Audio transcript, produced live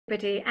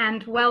everybody,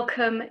 and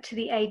welcome to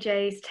the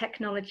AJ's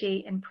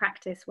Technology in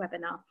Practice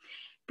webinar.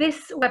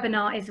 This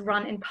webinar is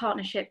run in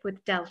partnership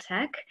with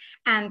Deltek,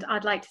 and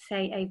I'd like to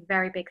say a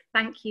very big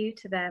thank you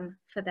to them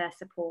for their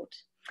support.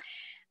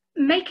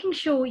 Making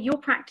sure your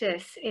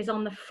practice is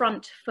on the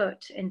front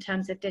foot in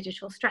terms of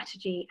digital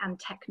strategy and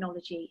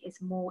technology is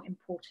more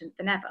important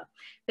than ever,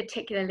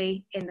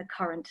 particularly in the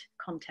current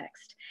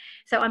context.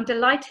 So I'm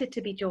delighted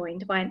to be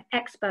joined by an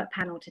expert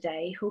panel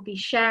today who will be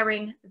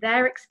sharing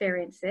their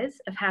experiences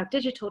of how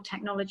digital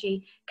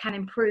technology can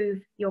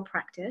improve your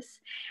practice,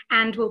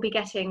 and we'll be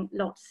getting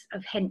lots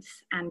of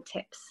hints and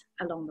tips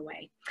along the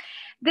way.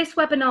 This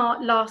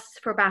webinar lasts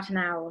for about an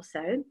hour or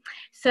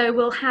so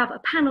we'll have a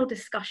panel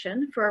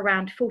discussion for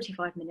around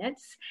 45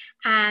 minutes,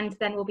 and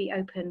then we'll be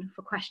open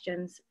for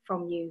questions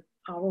from you,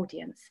 our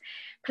audience.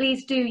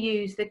 Please do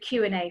use the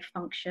Q&A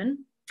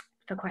function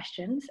for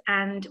questions,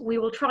 and we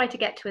will try to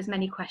get to as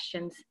many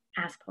questions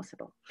as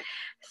possible.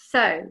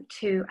 So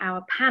to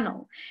our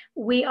panel,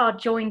 we are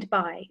joined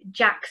by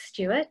Jack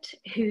Stewart,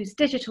 who's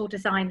digital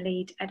design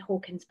lead at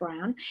Hawkins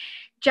Brown.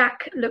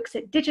 Jack looks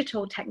at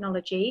digital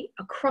technology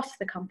across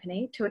the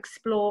company to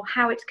explore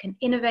how it can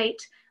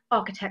innovate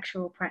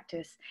architectural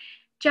practice.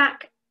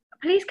 Jack,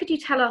 please could you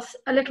tell us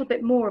a little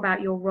bit more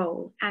about your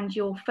role and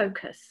your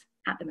focus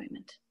at the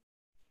moment?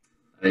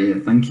 Yeah,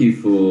 thank you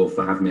for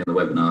having me on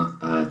the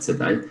webinar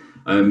today.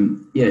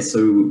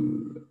 So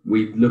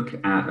we look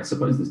at, I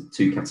suppose, there's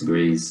two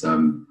categories,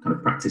 kind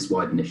of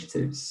practice-wide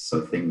initiatives.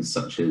 So things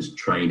such as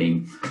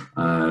training,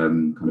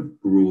 kind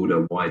of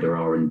broader, wider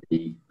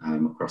R&D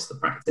across the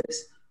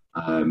practice,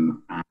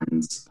 and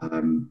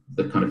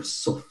the kind of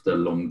softer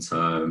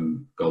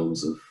long-term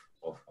goals of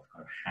kind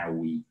of how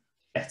we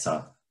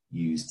better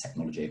use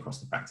technology across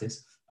the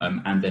practice.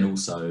 And then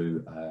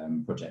also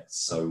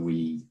projects. So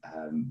we're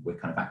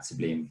kind of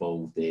actively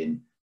involved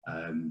in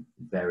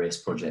various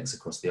projects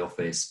across the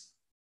office,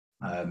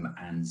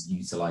 and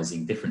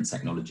utilising different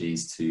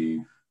technologies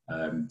to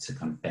kind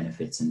of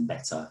benefit and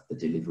better the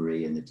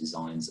delivery and the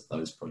designs of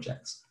those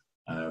projects.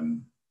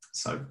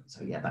 So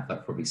yeah,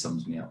 that probably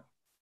sums me up.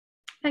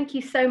 Thank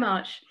you so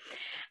much.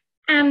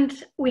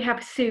 And we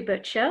have Sue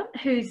Butcher,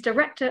 who's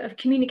Director of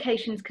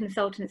Communications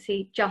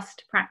Consultancy,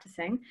 Just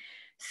Practising.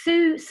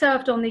 Sue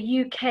served on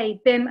the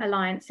UK BIM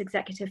Alliance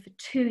Executive for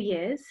 2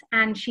 years,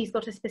 and she's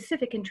got a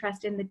specific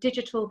interest in the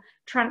digital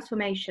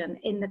transformation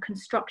in the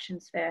construction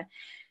sphere.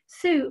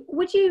 Sue,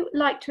 would you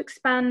like to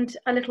expand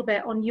a little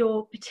bit on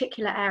your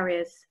particular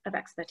areas of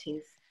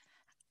expertise?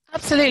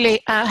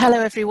 Absolutely. Hello,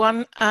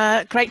 everyone.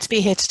 Great to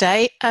be here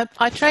today.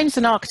 I trained as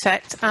an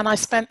architect, and I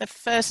spent the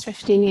first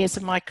 15 years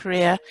of my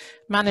career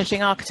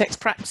managing architects'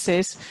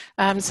 practices.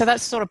 So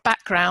that's sort of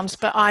background,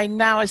 but I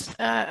now,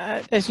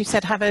 as you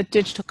said, have a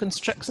digital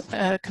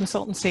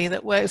consultancy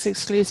that works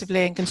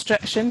exclusively in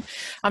construction.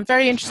 I'm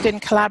very interested in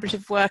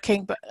collaborative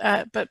working,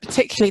 but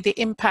particularly the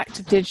impact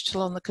of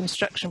digital on the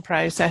construction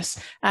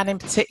process, and in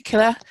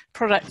particular,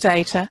 product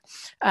data.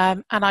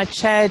 And I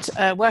chaired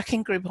a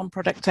working group on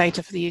product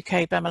data for the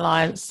UK BIM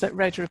Alliance that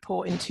wrote a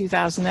report in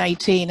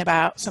 2018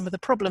 about some of the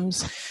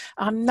problems.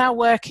 I'm now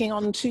working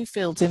on 2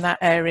 fields in that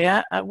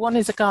area. One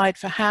is a guide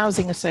for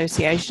housing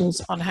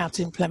associations on how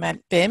to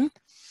implement BIM,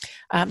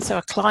 so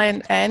a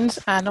client end,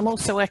 and I'm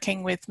also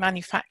working with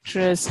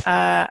manufacturers,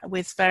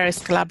 with various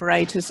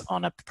collaborators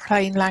on a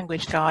plain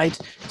language guide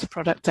to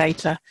product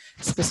data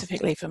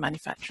specifically for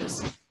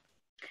manufacturers.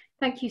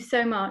 Thank you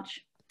so much.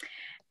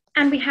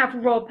 And we have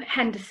Rob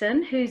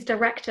Henderson, who's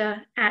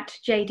Director at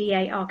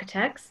JDA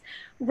Architects.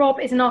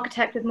 Rob is an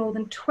architect with more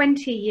than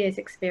 20 years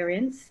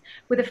experience,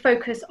 with a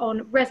focus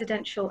on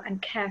residential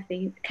and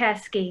care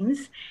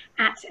schemes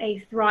at a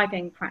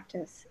thriving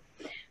practice.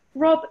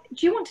 Rob,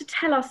 do you want to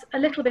tell us a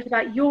little bit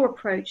about your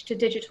approach to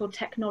digital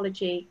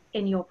technology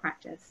in your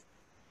practice?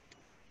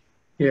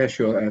 Yeah,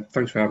 sure.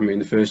 Thanks for having me in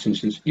the first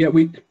instance. Yeah,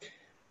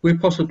 we're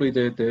possibly I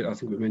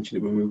think we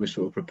mentioned it when we were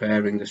sort of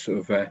preparing the sort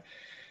of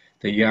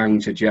the yang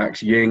to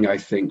Jack's yin, I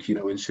think, you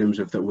know, in terms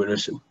of that we're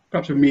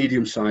perhaps a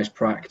medium-sized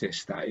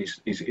practice that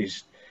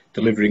is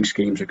delivering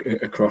schemes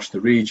across the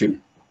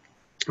region.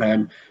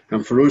 And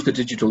for us, the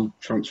digital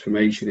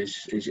transformation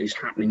is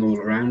happening all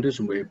around us,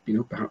 and we're,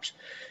 perhaps,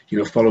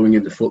 following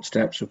in the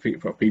footsteps of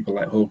people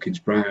like Hawkins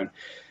Brown.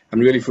 And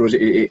really for us,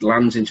 it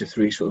lands into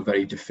 3 sort of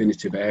very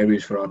definitive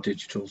areas for our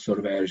digital sort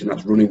of areas, and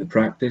that's running the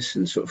practice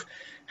and sort of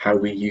how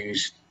we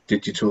use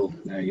digital,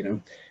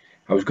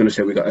 I was going to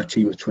say we got a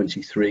team of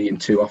 23 in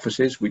 2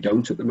 offices. We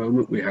don't at the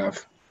moment. We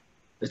have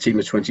a team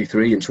of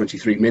 23 and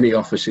 23 mini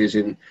offices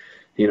in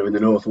the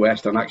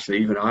Northwest, and actually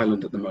even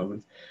Ireland at the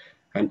moment.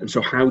 And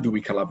so how do we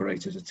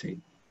collaborate as a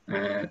team?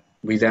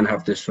 We then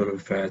have this sort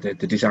of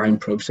the design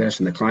process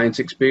and the client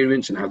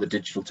experience, and how the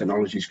digital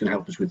technologies can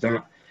help us with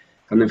that.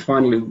 And then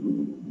finally,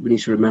 we need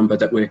to remember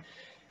that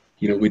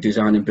we're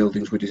designing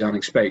buildings, we're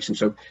designing space. And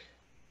so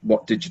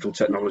what digital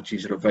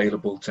technologies are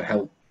available to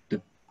help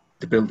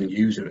the building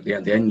user at the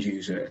end, the end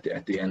user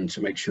at the end, to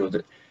make sure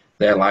that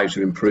their lives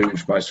are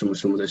improved by some of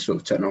the sort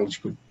of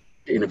technological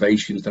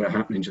innovations that are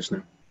happening just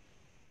now.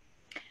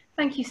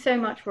 Thank you so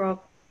much, Rob.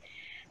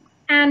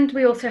 And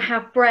we also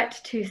have Bret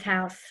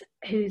Tushaus,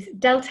 who's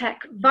Deltek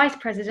Vice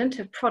President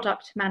of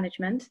Product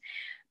Management.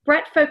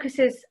 Bret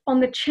focuses on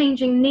the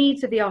changing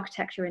needs of the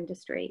architecture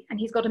industry, and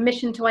he's got a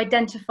mission to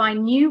identify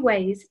new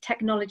ways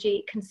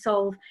technology can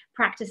solve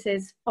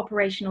practices'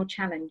 operational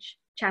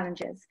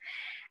challenges.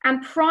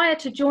 And prior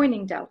to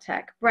joining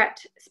Deltek, Bret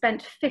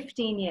spent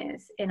 15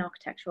 years in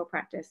architectural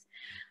practice.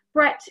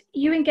 Bret,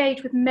 you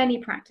engage with many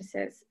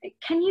practices.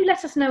 Can you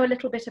let us know a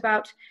little bit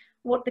about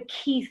what the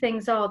key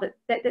things are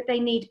that they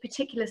need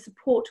particular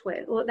support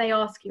with, or that they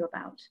ask you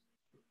about?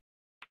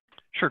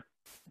 Sure.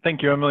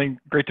 Thank you, Emily.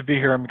 Great to be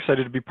here. I'm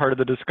excited to be part of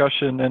the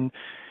discussion. And,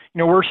 you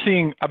know, we're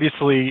seeing,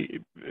 obviously,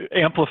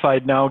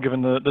 amplified now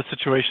given the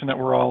situation that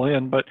we're all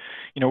in, but,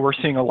 you know, we're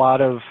seeing a lot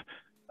of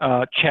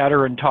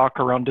chatter and talk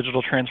around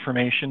digital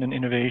transformation and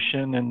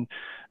innovation. And,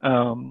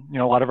 you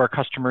know, a lot of our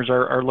customers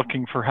are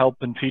looking for help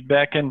and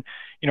feedback. And,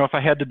 you know, if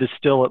I had to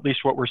distill at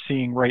least what we're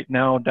seeing right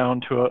now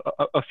down to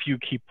a few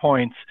key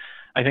points,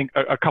 I think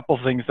a couple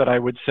of things that I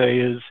would say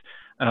is,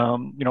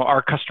 you know,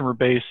 our customer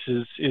base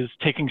is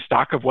taking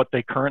stock of what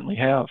they currently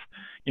have,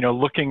 you know,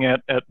 looking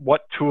at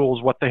what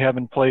tools, what they have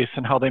in place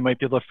and how they might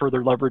be able to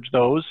further leverage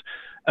those.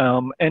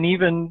 And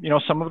even, you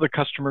know, some of the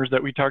customers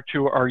that we talk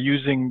to are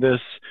using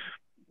this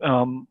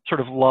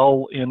sort of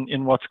lull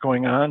in what's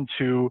going on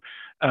to,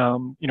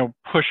 you know,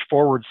 push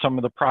forward some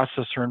of the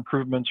process or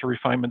improvements or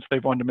refinements they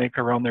want to make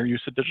around their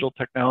use of digital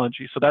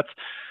technology. So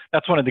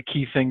that's one of the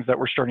key things that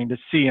we're starting to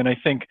see. And I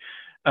think,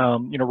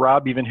 you know,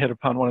 Rob even hit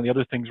upon one of the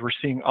other things we're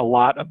seeing a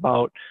lot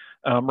about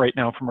right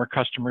now from our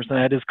customers, and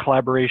that is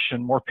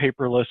collaboration, more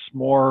paperless,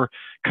 more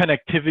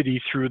connectivity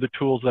through the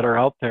tools that are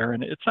out there.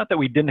 And it's not that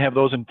we didn't have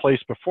those in place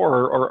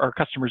before, or our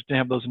customers didn't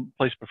have those in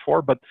place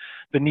before, but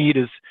the need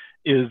is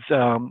you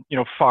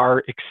know,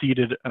 far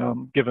exceeded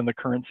given the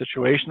current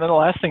situation. And the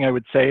last thing I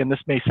would say, and this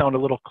may sound a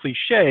little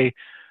cliche,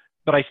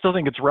 but I still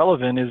think it's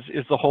relevant,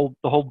 is the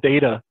whole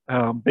data,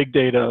 big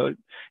data,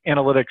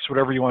 analytics,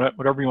 whatever you want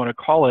to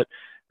call it.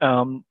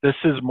 This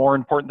is more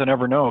important than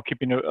ever now,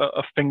 keeping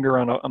a finger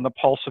on the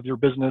pulse of your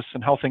business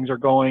and how things are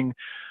going,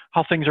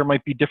 how things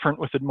might be different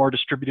with a more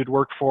distributed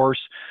workforce,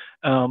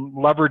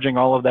 leveraging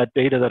all of that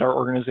data that our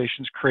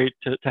organizations create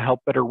to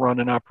help better run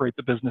and operate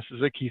the business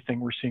is a key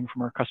thing we're seeing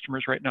from our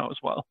customers right now as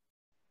well.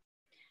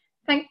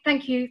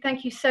 Thank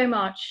you so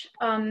much.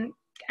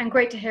 And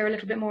great to hear a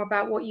little bit more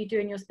about what you do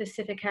in your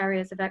specific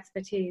areas of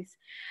expertise.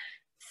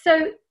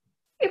 So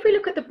if we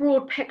look at the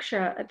broad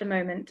picture at the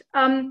moment,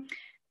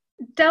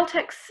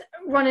 Deltek's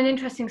run an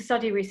interesting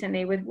study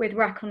recently with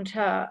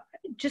Raconteur,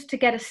 just to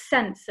get a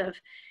sense of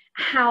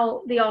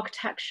how the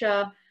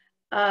architecture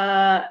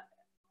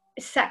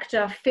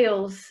sector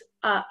feels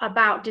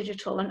about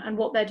digital and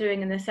what they're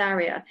doing in this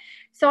area.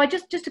 So I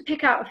just to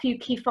pick out a few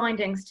key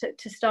findings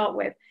to start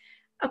with.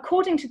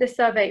 According to this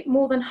survey,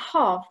 more than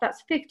half,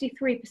 that's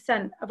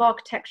 53% of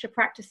architecture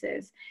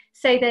practices,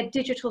 say their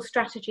digital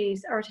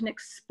strategies are at an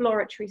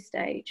exploratory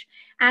stage,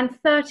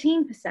 and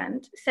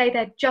 13% say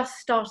they're just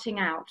starting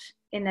out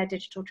in their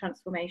digital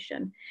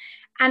transformation.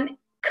 And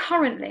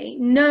currently,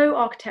 no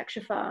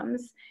architecture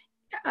firms,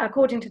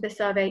 according to the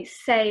survey,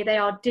 say they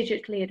are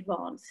digitally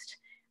advanced,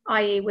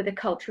 i.e. with a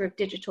culture of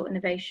digital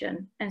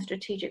innovation and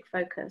strategic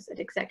focus at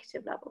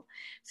executive level.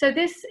 So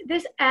this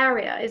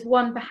area is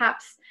one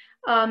perhaps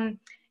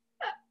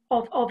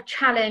of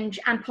challenge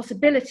and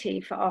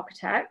possibility for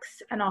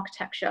architects and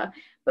architecture,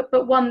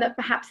 but one that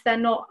perhaps they're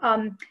not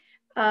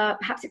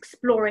perhaps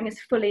exploring as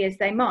fully as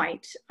they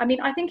might. I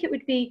mean, I think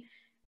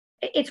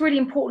it's really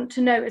important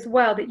to note as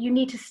well that you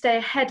need to stay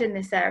ahead in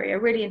this area,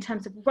 really in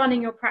terms of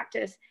running your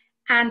practice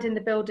and in the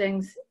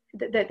buildings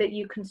that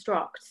you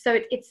construct. So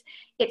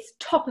it's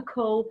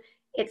topical,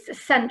 it's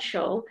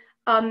essential.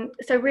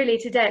 So really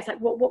today it's like,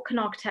 what can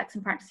architects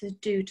and practices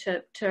do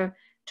to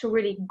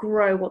really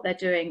grow what they're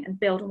doing and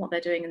build on what they're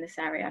doing in this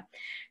area?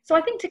 So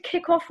I think to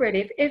kick off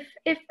really, if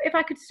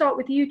I could start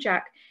with you,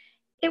 Jack,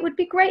 it would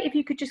be great if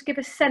you could just give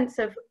a sense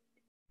of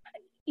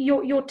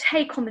your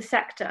take on the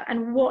sector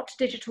and what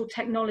digital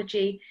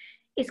technology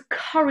is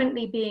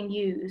currently being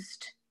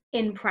used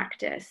in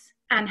practice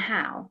and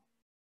how.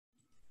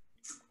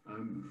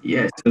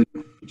 Yeah, so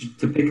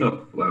to pick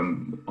up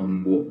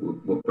on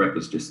what Bret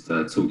was just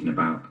talking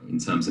about in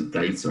terms of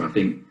data, I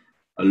think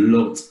a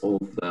lot of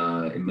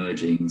the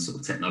emerging sort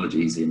of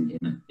technologies in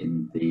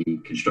the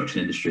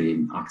construction industry,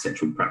 in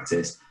architectural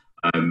practice,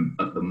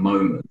 at the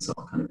moment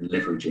are kind of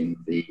leveraging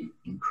the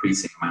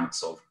increasing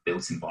amounts of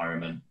built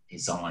environment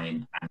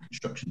design and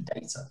construction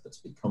data that's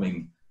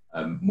becoming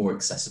more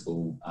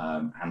accessible,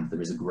 and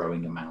there is a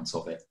growing amount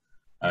of it.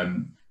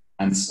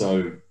 And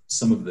so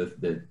some of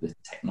the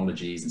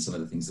technologies and some of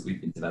the things that we've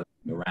been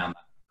developing around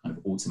that kind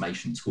of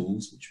automation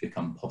tools, which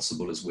become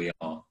possible as we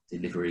are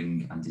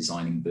delivering and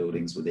designing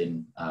buildings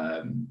within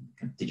kind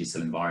of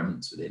digital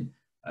environments, within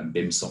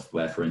BIM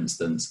software, for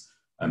instance.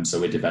 So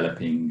we're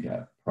developing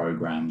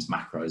programs,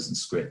 macros and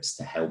scripts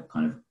to help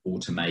kind of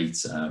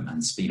automate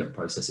and speed up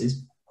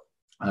processes.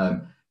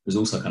 There's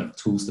also kind of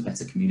tools to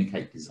better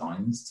communicate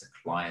designs to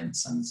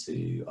clients and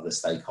to other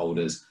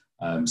stakeholders.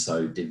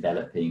 So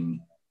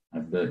developing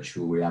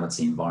virtual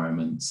reality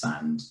environments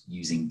and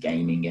using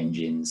gaming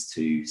engines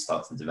to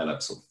start to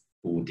develop sort of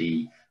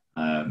 4D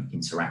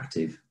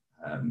interactive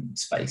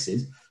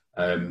spaces.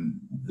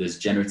 There's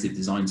generative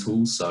design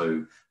tools,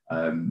 so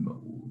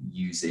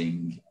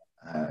using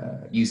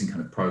kind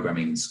of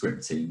programming and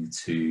scripting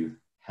to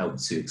help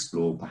to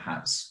explore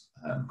perhaps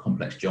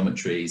complex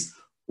geometries,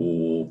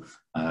 or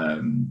there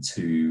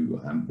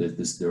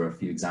are a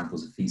few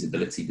examples of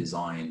feasibility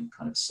design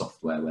kind of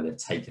software where they've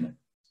taken a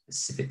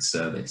specific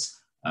service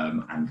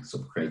and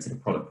sort of created a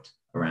product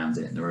around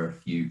it. And there are a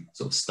few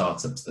sort of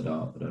startups that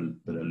are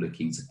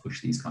looking to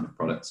push these kind of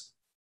products.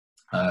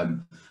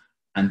 And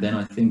then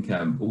I think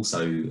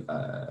also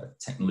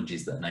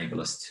technologies that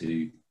enable us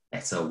to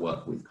better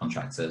work with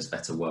contractors,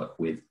 better work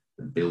with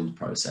the build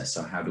process.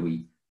 So how do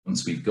we,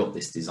 once we've got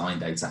this design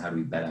data, how do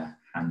we better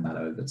hand that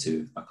over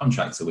to a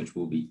contractor, which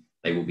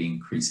they will be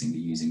increasingly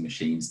using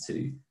machines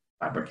to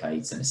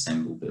fabricate and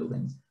assemble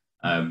buildings.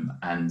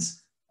 And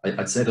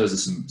I'd say those are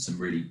some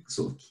really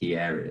sort of key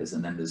areas.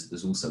 And then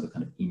there's also the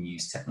kind of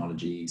in-use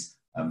technologies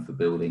for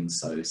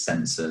buildings, so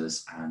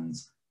sensors and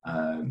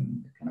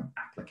kind of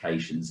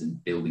applications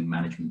and building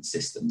management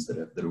systems that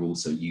are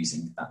also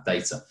using that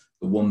data.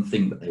 The one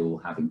thing that they all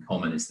have in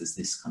common is there's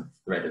this kind of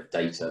thread of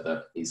data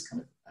that is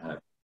kind of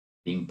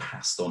being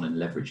passed on and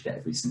leveraged at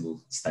every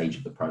single stage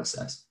of the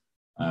process.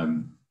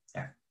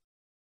 Yeah.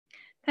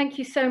 Thank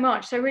you so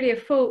much. So really a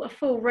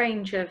full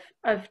range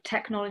of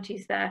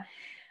technologies there.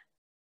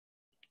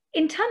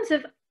 In terms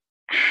of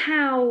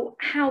how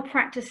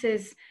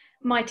practices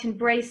might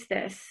embrace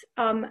this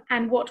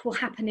and what will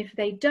happen if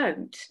they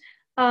don't,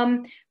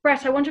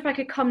 Bret, I wonder if I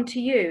could come to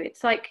you.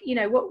 It's like, you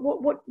know,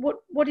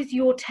 what is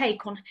your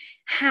take on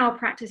how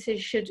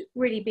practices should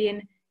really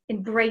be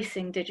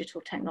embracing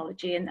digital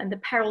technology and the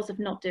perils of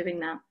not doing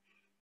that?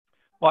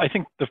 Well, I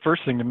think the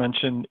first thing to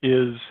mention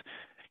is,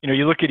 you know,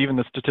 you look at even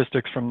the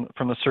statistics from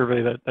the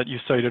survey that you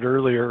cited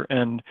earlier,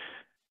 and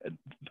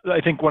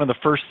I think one of the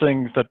first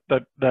things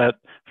that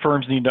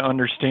firms need to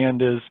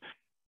understand is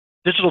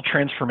digital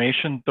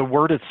transformation. The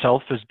word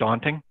itself is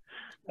daunting.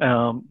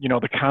 You know,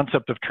 the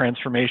concept of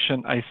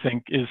transformation, I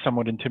think, is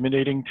somewhat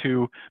intimidating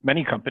to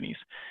many companies.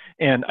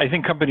 And I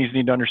think companies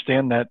need to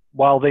understand that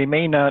while they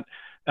may not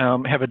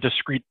have a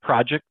discrete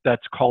project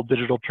that's called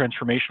digital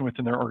transformation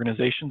within their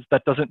organizations,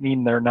 that doesn't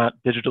mean they're not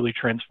digitally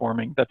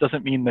transforming. That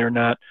doesn't mean they're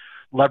not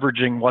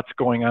leveraging what's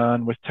going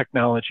on with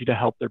technology to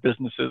help their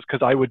businesses,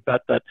 because I would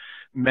bet that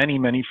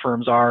many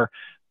firms are,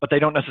 but they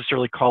don't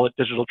necessarily call it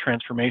digital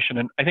transformation.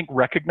 And I think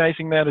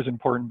recognizing that is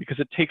important because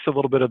it takes a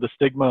little bit of the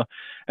stigma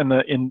and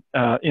the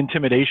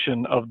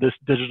intimidation of this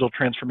digital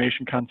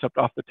transformation concept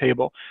off the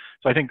table.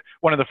 So I think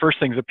one of the first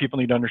things that people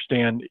need to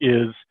understand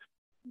is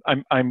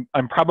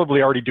I'm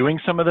probably already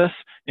doing some of this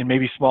in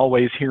maybe small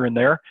ways here and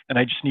there, and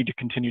I just need to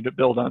continue to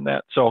build on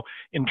that. So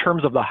in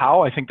terms of the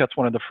how, I think that's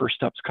one of the first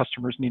steps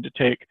customers need to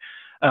take.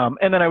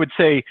 And then I would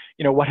say,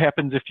 you know, what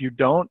happens if you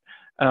don't?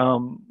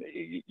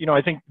 You know,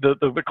 I think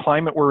the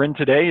climate we're in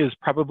today is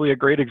probably a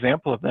great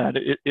example of that.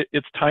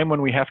 It's time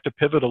when we have to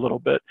pivot a little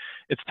bit.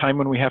 It's time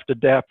when we have to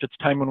adapt. It's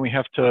time when we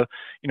have to,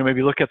 you know,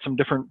 maybe look at some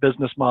different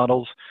business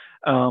models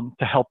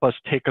to help us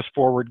take us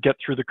forward, get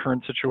through the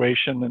current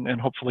situation,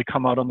 and hopefully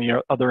come out on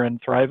the other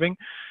end thriving.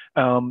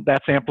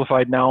 That's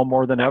amplified now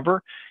more than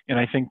ever. And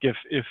I think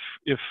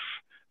if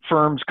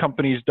firms,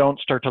 companies don't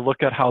start to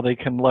look at how they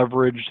can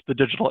leverage the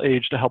digital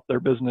age to help their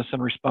business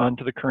and respond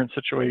to the current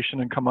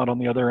situation and come out on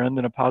the other end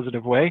in a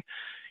positive way,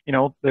 you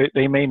know,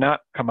 they may not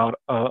come out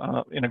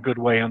in a good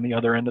way on the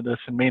other end of this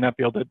and may not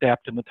be able to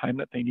adapt in the time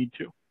that they need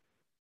to.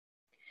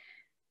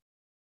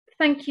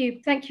 Thank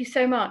you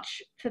so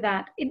much for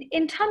that.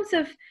 In terms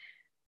of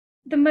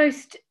the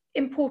most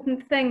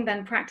important thing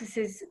then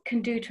practices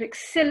can do to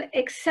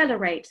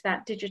accelerate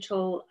that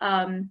digital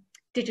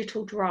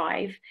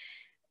drive,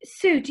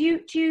 Sue,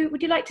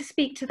 would you like to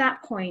speak to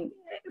that point?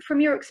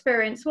 From your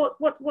experience,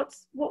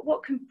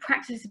 what can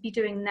practices be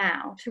doing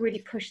now to really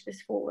push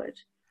this forward?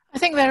 I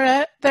think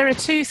there are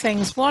two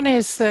things. One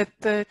is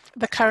the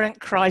current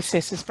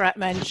crisis, as Bret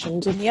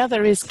mentioned, and the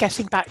other is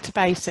getting back to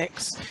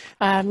basics.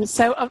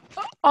 So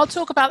I'll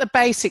talk about the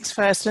basics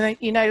first. And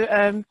you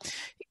know,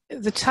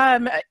 the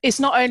term is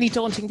not only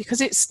daunting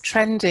because it's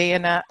trendy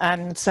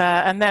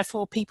and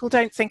therefore people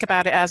don't think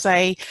about it as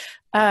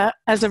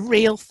a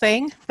real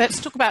thing. Let's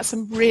talk about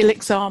some real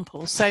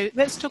examples. So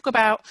let's talk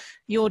about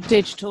your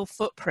digital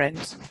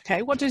footprint.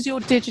 Okay, what does your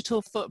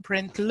digital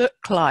footprint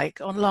look like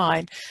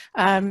online?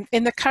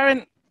 In the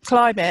current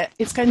climate,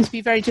 it's going to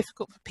be very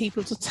difficult for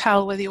people to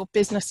tell whether your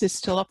business is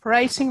still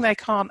operating. They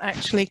can't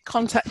actually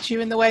contact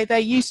you in the way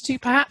they used to,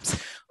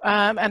 perhaps.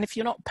 And if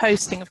you're not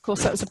posting, of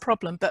course, that's a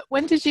problem. But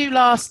when did you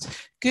last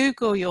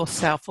Google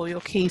yourself or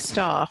your key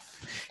staff?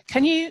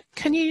 Can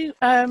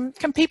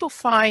people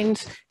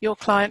find your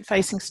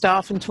client-facing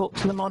staff and talk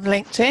to them on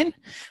LinkedIn?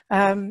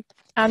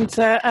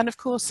 And of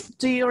course,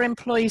 do your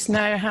employees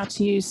know how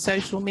to use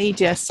social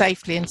media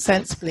safely and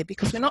sensibly?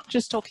 Because we're not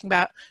just talking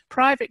about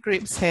private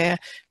groups here,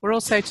 we're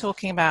also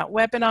talking about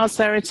webinars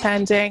they're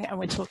attending, and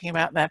we're talking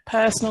about their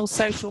personal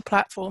social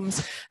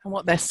platforms and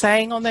what they're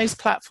saying on those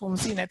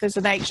platforms. You know, there's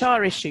an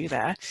HR issue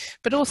there,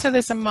 but also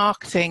there's a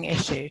marketing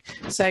issue.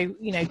 So,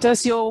 you know,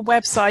 does your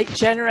website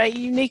generate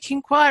unique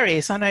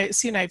inquiries? I know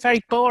it's, you know,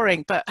 very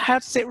boring, but how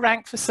does it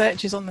rank for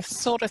searches on the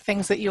sort of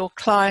things that your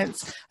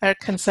clients are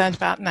concerned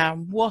about now?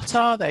 What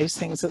are those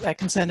things that they're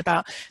concerned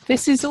about?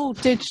 This is all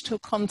digital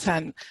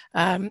content,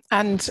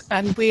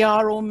 and we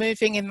are all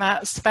moving in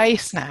that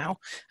space now.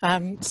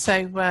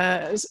 So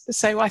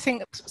I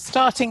think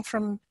starting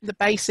from the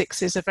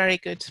basics is a very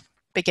good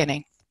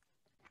beginning.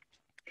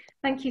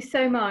 Thank you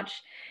so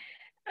much.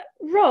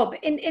 Rob,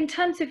 in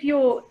terms of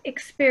your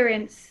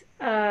experience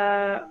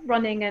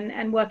running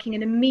and working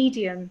in a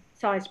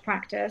medium-sized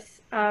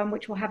practice,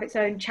 which will have its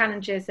own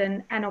challenges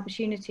and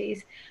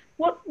opportunities,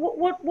 what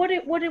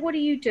are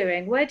you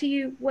doing? Where do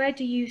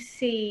you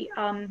see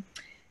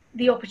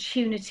the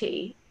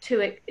opportunity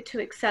to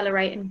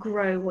accelerate and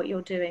grow what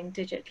you're doing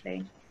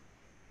digitally?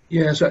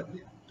 Yes,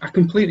 I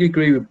completely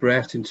agree with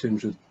Bret in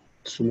terms of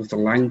some of the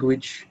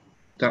language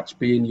that's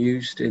being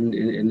used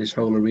in this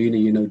whole arena.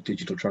 You know,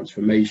 digital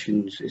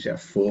transformations, is it a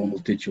formal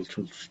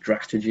digital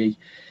strategy?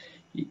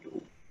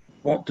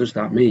 What does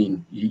that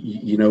mean?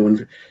 You know,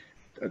 and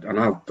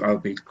I'll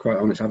be quite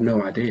honest, I have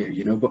no idea,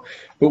 you know, but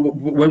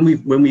when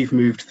we've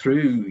moved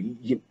through,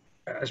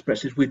 as Bret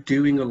says, we're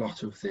doing a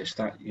lot of this,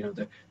 that, you know,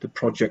 the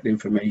project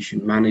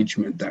information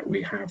management that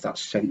we have, that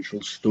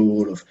central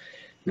store of,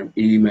 you know,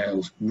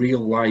 emails, real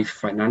life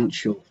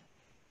financial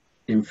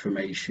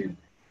information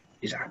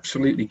is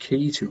absolutely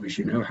key to us.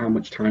 You know, how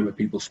much time are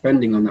people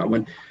spending on that?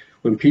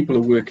 When people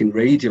are working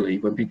radially,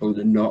 when people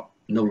are no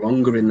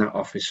longer in that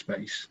office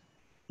space,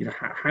 you know,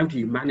 how do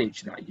you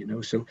manage that? You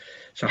know, so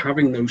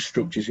having those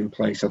structures in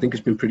place, I think,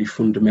 has been pretty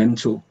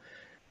fundamental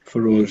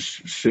for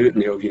us,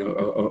 certainly over, you know,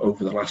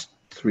 over the last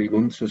 3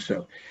 months or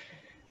so.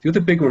 The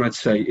other big one I'd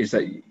say is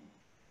that,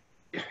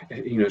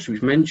 you know, as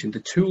we've mentioned,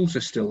 the tools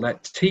are still there.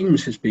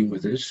 Teams has been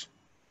with us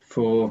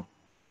for,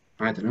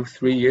 I don't know,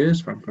 3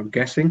 years, I'm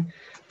guessing,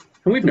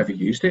 and we've never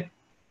used it.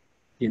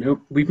 You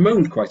know, we've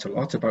moaned quite a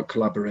lot about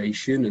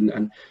collaboration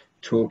and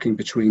talking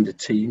between the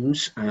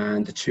teams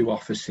and the two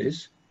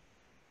offices.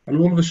 And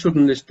all of a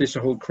sudden, this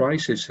whole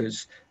crisis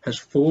has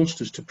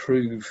forced us to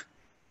prove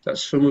that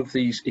some of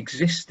these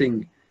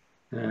existing,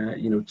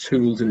 you know,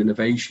 tools and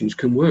innovations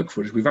can work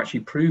for us. We've actually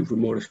proved we're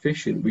more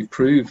efficient. We've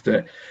proved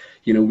that,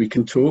 you know, we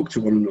can talk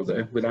to one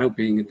another without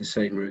being in the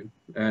same room.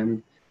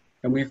 And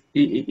we've,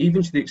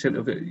 even to the extent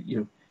of, you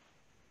know,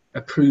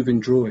 approving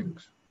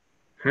drawings.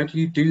 How do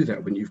you do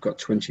that when you've got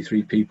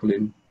 23 people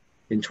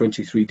in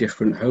 23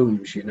 different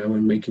homes, you know,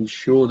 and making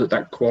sure that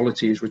that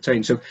quality is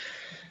retained? So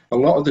a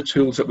lot of the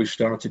tools that we've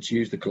started to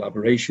use, the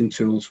collaboration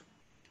tools,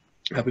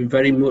 have been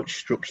very much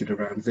structured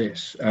around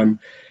this. And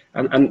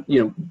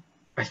you know,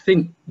 I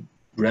think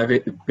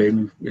Revit,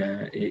 BIM,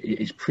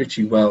 is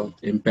pretty well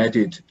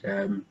embedded,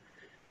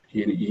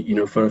 you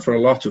know, for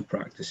a lot of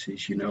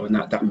practices, you know, and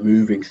that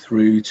moving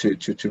through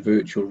to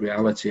virtual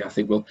reality, I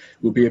think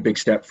will be a big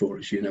step for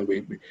us. You know,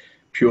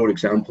 pure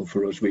example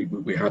for us,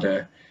 we had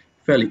a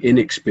fairly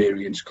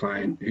inexperienced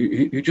client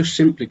who just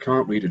simply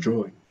can't read a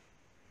drawing.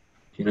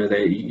 You know,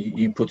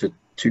 you put a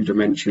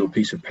two-dimensional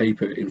piece of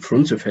paper in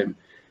front of him,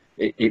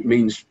 it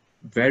means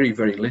very,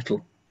 very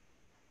little.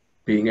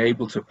 Being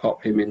able to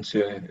pop him into,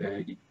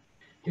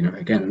 you know,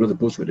 again, another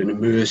buzzword, an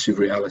immersive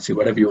reality,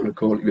 whatever you want to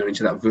call it, you know,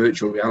 into that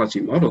virtual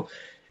reality model,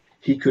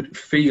 he could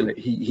feel it.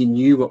 He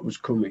knew what was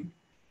coming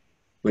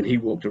when he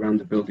walked around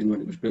the building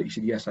when it was built. He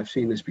said, yes, I've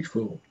seen this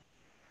before.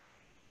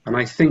 And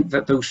I think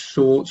that those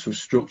sorts of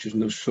structures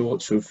and those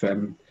sorts of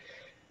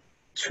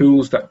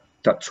tools that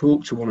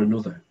talk to one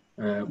another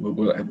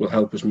will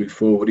help us move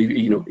forward.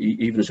 You know,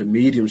 even as a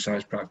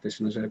medium-sized practice,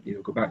 and as a, you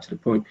know, go back to the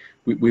point,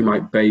 we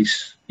might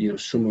base, you know,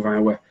 some of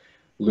our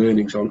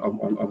learnings on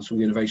some of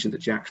the innovation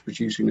that Jack's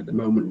producing at the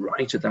moment,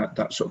 right at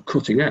that sort of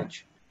cutting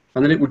edge,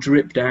 and then it would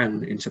drip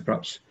down into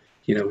perhaps,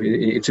 you know,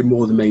 into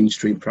more the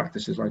mainstream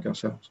practices like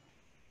ourselves.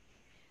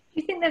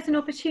 Do you think there's an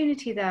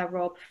opportunity there,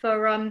 Rob,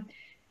 for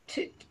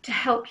to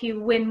help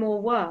you win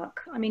more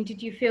work? I mean,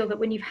 did you feel that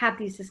when you've had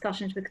these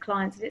discussions with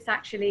clients, that it's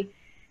actually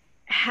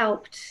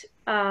helped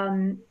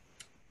you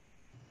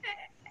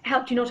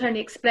not only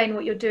explain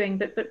what you're doing,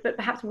 but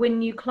perhaps win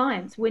new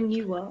clients, win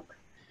new work?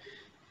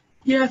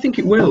 Yeah, I think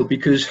it will,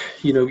 because,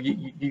 you know,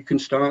 you can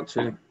start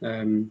to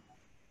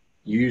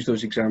use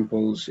those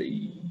examples.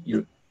 You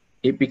know,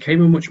 it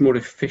became a much more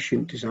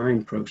efficient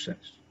design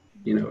process,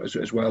 you know,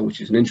 as well,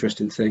 which is an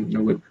interesting thing. You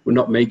know, we're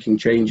not making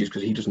changes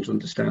because he doesn't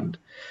understand.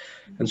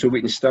 And so we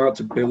can start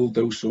to build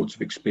those sorts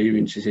of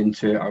experiences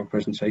into our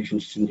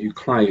presentations to new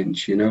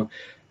clients, you know.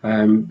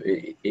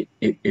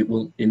 It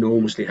will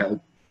enormously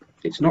help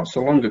it's not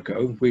so long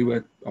ago we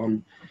were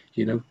on,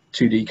 you know,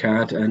 2D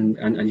CAD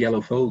and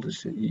yellow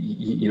folders,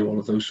 you know, all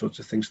of those sorts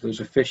of things. So those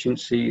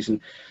efficiencies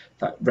and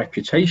that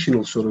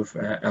reputational sort of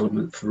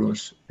element for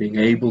us, being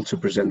able to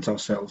present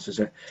ourselves as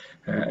a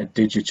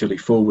digitally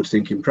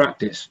forward-thinking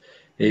practice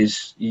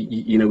is,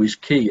 you know, is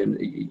key. And,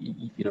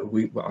 you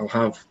know, I'll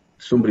have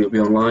somebody will be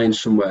online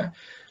somewhere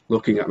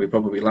looking at me,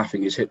 probably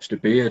laughing his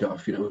hipster beard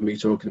off, you know, with me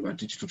talking about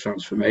digital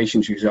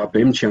transformations, who's our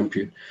BIM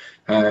champion,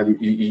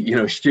 you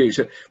know, Stu.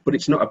 So, but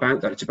it's not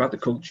about that, it's about the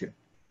culture.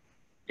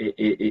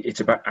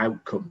 It's about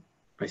outcome,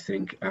 I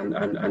think,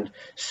 and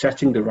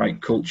setting the right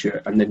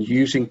culture and then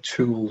using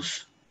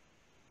tools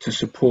to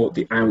support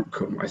the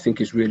outcome, I think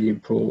is really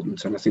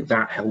important. And I think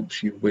that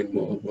helps you win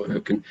more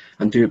work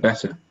and do it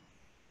better.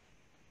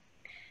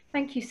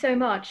 Thank you so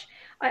much.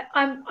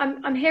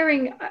 I'm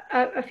hearing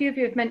a few of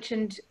you have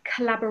mentioned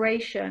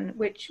collaboration,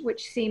 which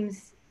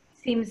seems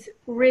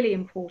really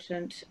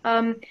important.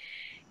 You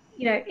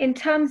know, in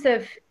terms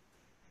of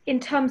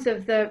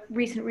the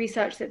recent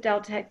research that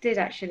Deltek did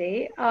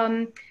actually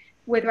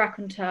with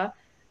Raconteur,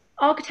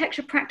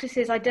 architecture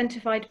practices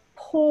identified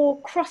poor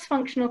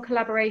cross-functional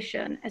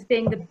collaboration as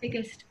being the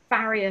biggest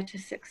barrier to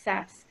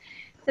success.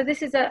 So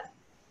this is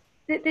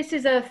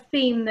a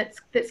theme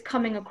that's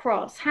coming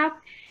across.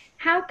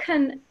 How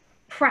can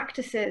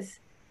practices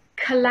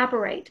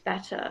collaborate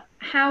better?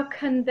 How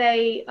can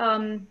they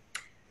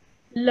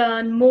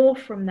learn more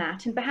from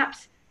that? And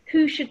perhaps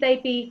who should they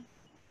be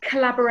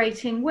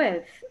collaborating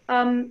with?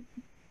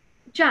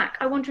 Jack,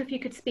 I wonder if you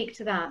could speak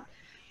to that.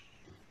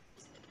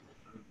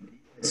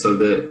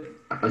 So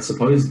I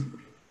suppose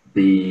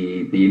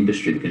the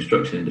industry, the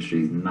construction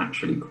industry, is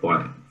naturally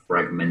quite a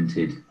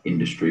fragmented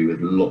industry with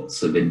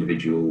lots of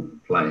individual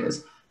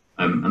players,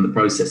 and the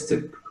process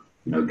to,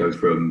 you know, go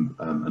from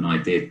an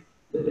idea,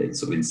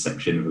 sort of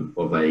inception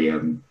of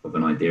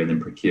an idea, and then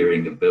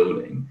procuring a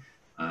building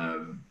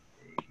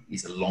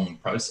is a long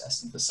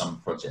process, and for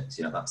some projects,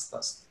 you know,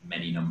 that's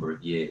many number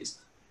of years,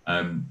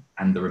 and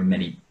there are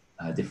many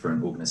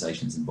different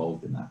organisations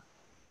involved in that.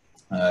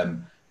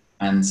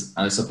 And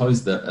I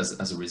suppose that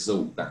as a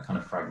result, that kind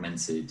of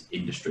fragmented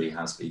industry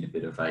has been a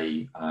bit of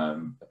a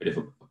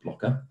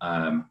blocker,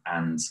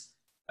 and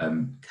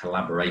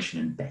collaboration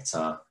and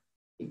better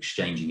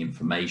exchanging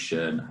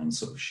information and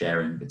sort of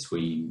sharing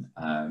between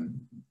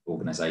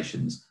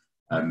organisations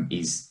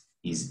is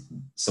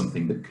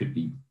something that could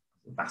be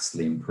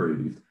vastly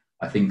improved.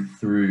 I think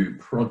through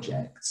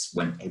projects,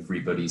 when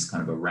everybody's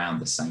kind of around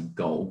the same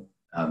goal,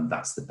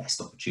 that's the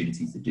best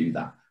opportunity to do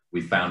that.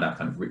 We found our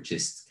kind of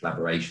richest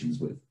collaborations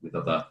with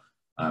other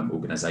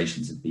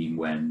organisations have been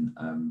when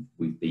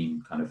we've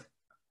been kind of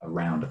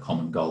around a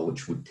common goal,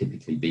 which would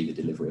typically be the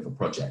delivery of a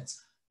project.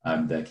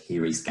 The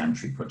Kiri's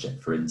Gantry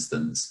project, for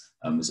instance,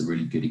 was a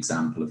really good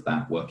example of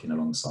that, working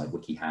alongside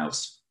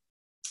WikiHouse.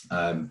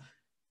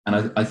 And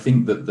I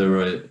think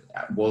that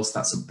whilst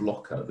that's a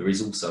blocker, there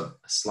is also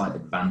a slight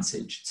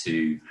advantage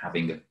to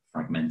having a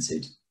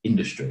fragmented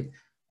industry.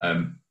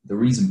 The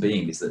reason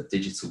being is that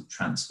digital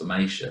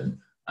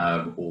transformation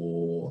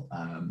or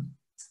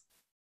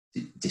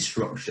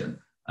disruption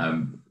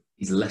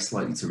is less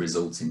likely to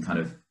result in kind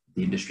of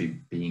the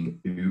industry being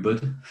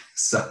Ubered.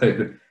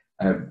 So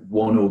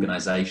one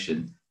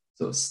organisation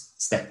sort of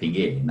stepping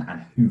in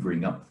and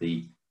hoovering up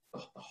the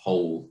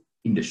whole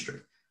industry.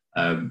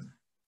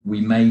 We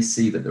may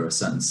see that there are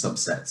certain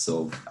subsets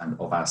of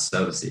our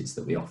services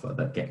that we offer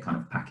that get kind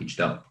of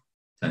packaged up,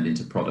 turned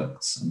into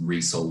products and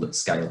resold at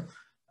scale,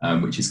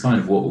 which is kind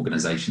of what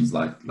organisations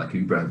like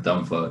Uber have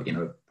done for, you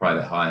know,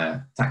 private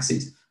hire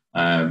taxis.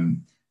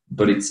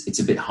 But it's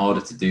a bit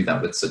harder to do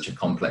that with such a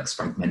complex,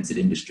 fragmented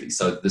industry.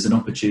 So there's an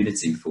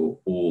opportunity for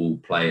all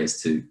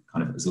players to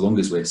kind of, as long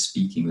as we're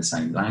speaking the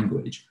same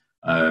language,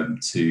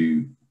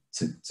 to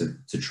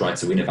try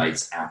to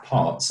innovate our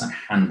parts and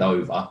hand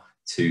over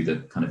to the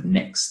kind of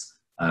next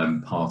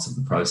part of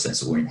the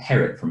process, or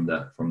inherit from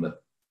the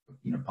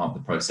you know, part of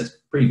the process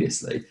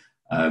previously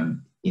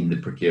in the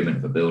procurement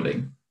of a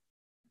building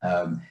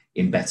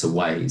in better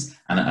ways.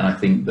 And I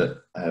think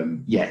that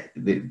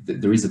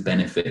there is a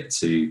benefit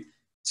to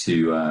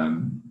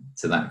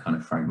that kind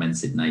of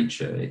fragmented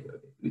nature.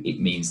 It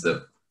means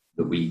that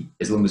we,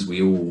 as long as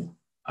we all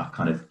are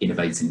kind of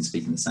innovating and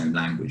speaking the same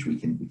language, we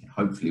can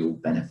hopefully all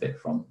benefit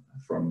from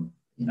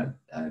you know,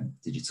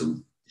 digital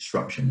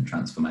disruption and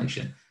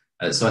transformation.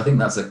 So I think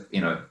that's a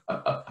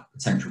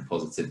potential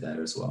positive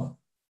there as well.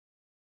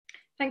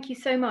 Thank you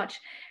so much.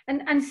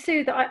 And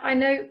Sue, I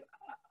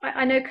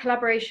know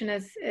collaboration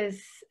is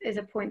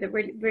a point that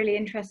really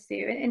interests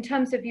you. In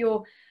terms of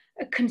your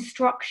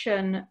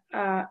construction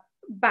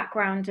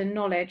background and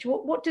knowledge,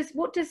 what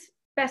does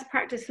best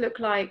practice look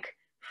like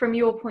from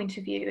your point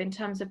of view in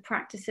terms of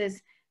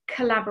practices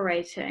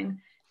collaborating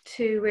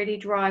to really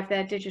drive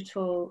their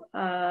digital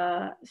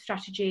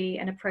strategy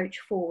and approach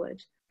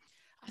forward?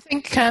 I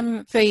think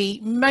the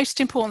most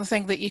important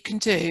thing that you can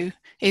do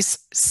is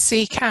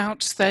seek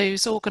out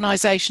those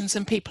organisations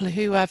and people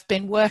who have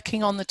been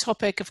working on the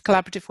topic of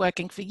collaborative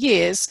working for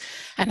years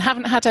and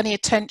haven't had any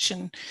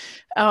attention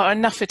or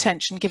enough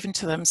attention given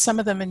to them. Some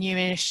of them are new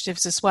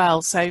initiatives as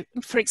well. So,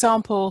 for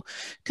example,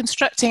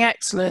 Constructing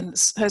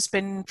Excellence has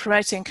been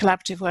promoting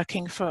collaborative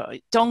working for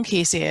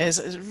donkey's years.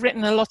 Has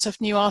written a lot of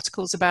new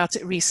articles about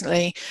it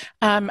recently,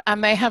 and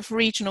they have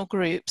regional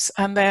groups,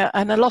 and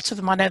a lot of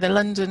them, I know the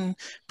London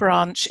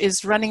branch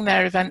is running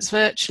their events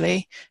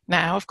virtually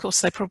now. Of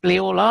course, they probably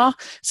all are.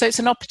 So it's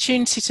an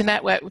opportunity to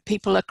network with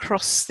people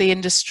across the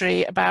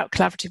industry about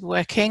collaborative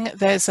working.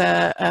 There's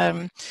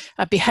a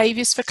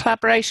behaviours for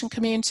collaboration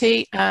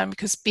community,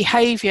 because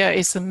behaviour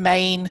is the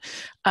main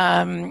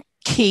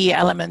key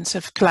element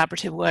of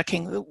collaborative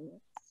working.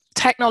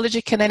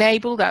 Technology can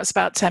enable, that's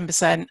about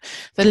 10%.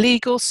 The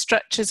legal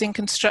structures in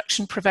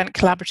construction prevent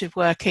collaborative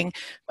working,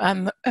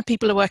 and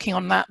people are working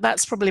on that.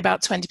 That's probably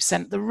about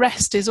 20%. The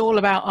rest is all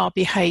about our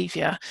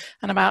behaviour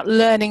and about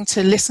learning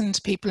to listen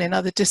to people in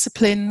other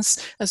disciplines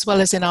as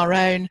well as in our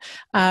own,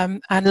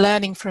 and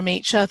learning from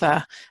each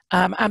other,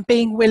 and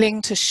being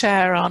willing to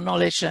share our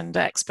knowledge and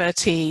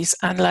expertise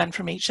and learn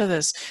from each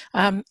other's.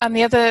 And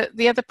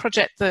the other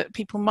project that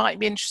people might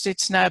be interested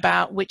to know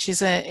about, which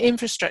is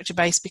infrastructure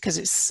based because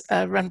it's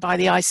run by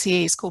the ICE,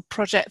 is called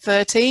Project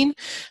 13,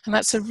 and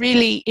that's a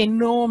really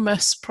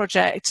enormous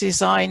project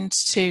designed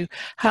to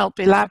help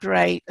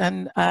elaborate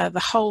and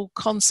the whole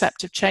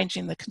concept of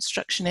changing the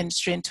construction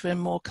industry into a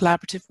more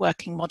collaborative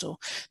working model.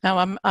 Now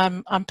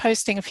I'm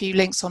posting a few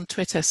links on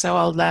Twitter, so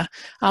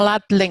I'll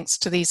add links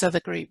to these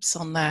other groups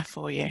on there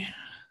for you.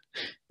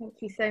 Thank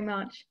you so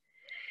much.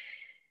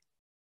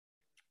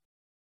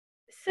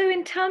 So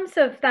in terms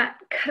of that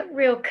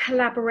real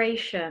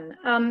collaboration,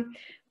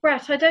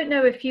 Bret, I don't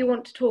know if you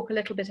want to talk a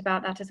little bit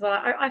about that as well.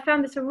 I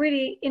found this a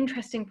really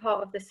interesting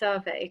part of the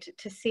survey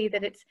to see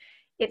that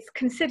it's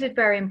considered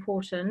very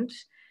important.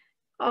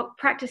 Our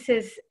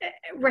practices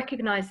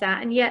recognise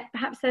that, and yet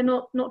perhaps they're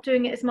not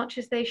doing it as much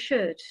as they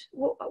should.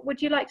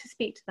 Would you like to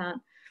speak to that?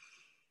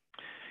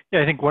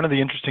 Yeah, I think one of the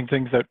interesting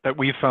things that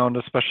we've found,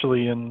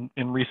 especially in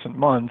recent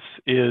months,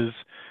 is,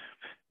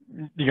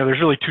 there's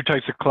really two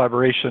types of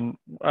collaboration.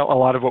 A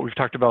lot of what we've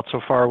talked about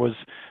so far was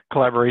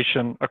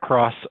collaboration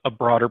across a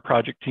broader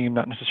project team,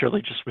 not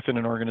necessarily just within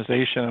an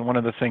organization. And one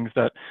of the things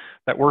that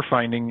we're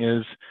finding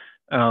is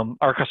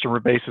our customer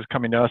base is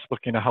coming to us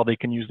looking at how they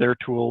can use their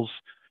tools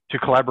to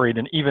collaborate,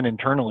 and even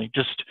internally.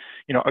 Just,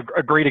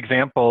 a great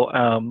example,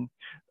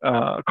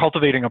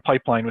 cultivating a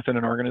pipeline within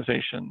an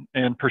organization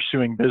and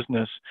pursuing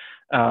business.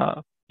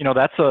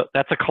 That's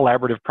a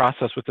collaborative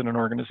process within an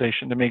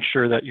organization to make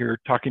sure that you're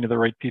talking to the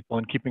right people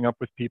and keeping up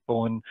with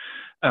people, and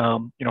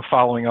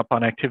following up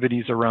on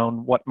activities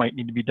around what might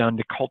need to be done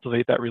to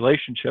cultivate that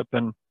relationship.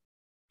 And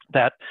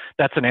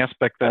that's an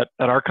aspect that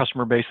our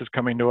customer base is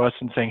coming to us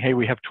and saying, hey,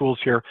 we have tools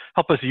here,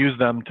 help us use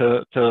them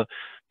to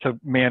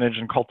manage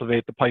and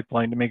cultivate the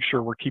pipeline to make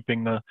sure we're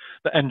keeping the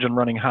engine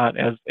running hot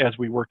as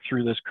we work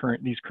through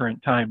these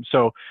current times.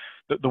 So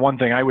the one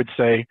thing I would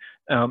say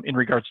in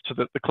regards to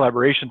the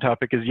collaboration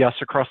topic is, yes,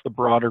 across the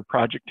broader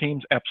project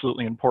teams,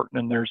 absolutely important.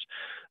 And there's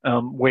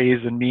ways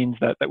and means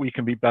that we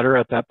can be better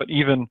at that. But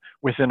even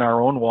within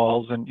our own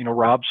walls, and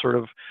Rob sort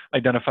of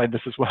identified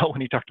this as well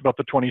when he talked about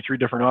the 23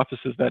 different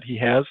offices that he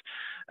has,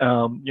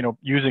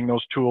 using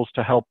those tools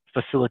to help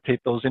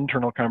facilitate those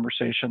internal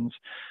conversations,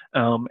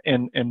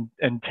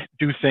 and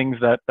do things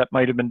that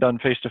might have been done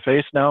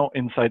face-to-face now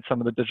inside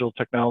some of the digital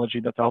technology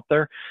that's out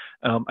there,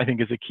 I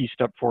think is a key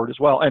step forward as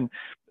well. And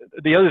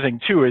the other thing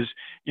too is,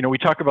 we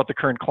talk about the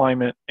current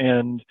climate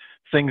and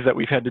things that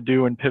we've had to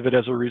do and pivot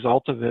as a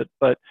result of it.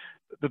 But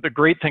the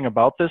great thing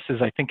about this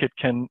is I think it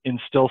can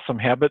instill some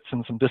habits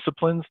and some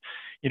disciplines,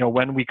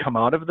 when we come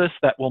out of this,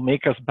 that will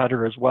make us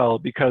better as well,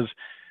 because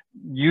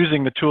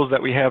using the tools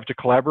that we have to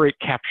collaborate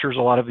captures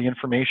a lot of the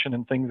information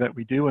and things that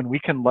we do, and we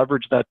can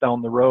leverage that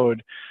down the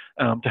road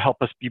to help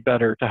us be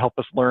better, to help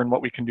us learn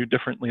what we can do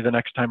differently the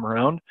next time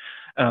around.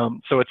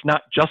 So it's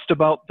not just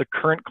about the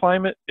current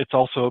climate, it's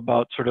also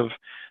about sort of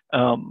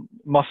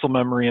muscle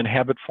memory and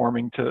habit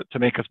forming to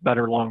make us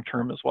better long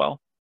term as well.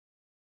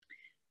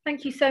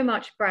 Thank you so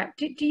much, Bret.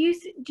 Do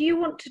you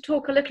want to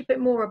talk a little bit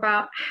more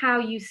about how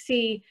you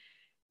see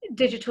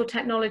digital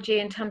technology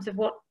in terms of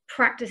what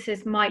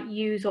practices might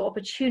use, or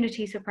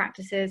opportunities for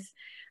practices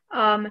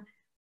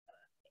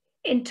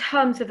in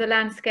terms of the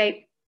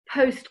landscape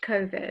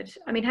post-COVID?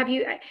 I mean,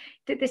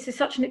 this is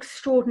such an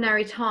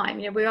extraordinary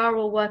time. We are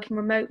all working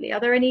remotely. Are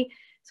there any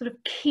sort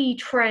of key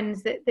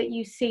trends that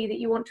you see that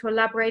you want to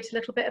elaborate a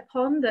little bit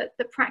upon that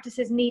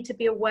practices need to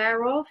be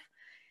aware of?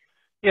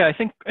 Yeah, I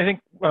think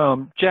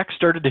Jack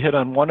started to hit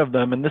on one of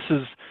them, and this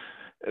is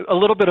a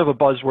little bit of a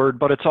buzzword,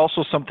 but it's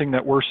also something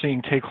that we're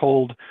seeing take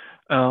hold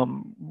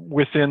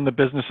within the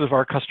business of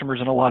our customers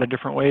in a lot of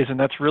different ways, and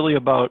that's really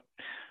about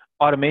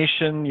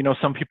automation.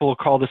 Some people will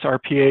call this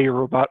RPA,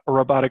 or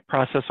robotic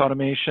process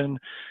automation.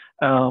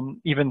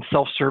 Even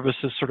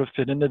self-services sort of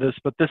fit into this,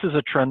 but this is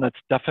a trend that's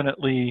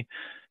definitely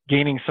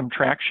gaining some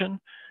traction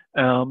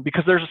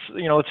because there's,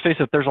 let's face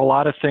it, there's a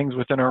lot of things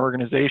within our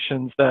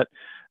organizations that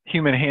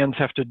human hands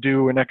have to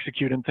do and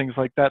execute and things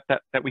like that,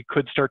 that we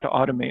could start to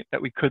automate,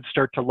 that we could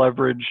start to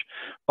leverage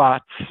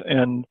bots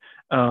and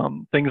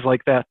things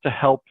like that to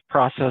help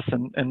process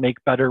and make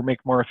better,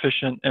 make more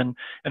efficient, and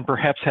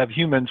perhaps have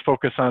humans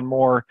focus on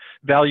more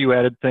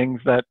value-added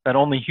things that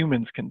only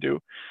humans can do.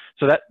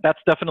 So that's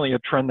definitely a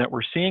trend that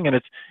we're seeing, and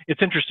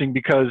it's interesting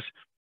because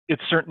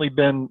it's certainly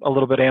been a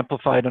little bit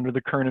amplified under the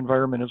current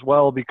environment as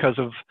well because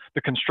of the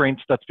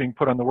constraints that's being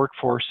put on the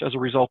workforce as a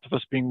result of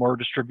us being more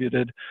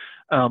distributed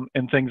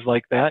and things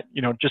like that.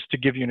 You know, just to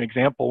give you an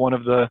example, one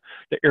of the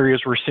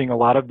areas we're seeing a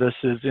lot of this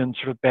is in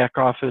sort of back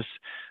office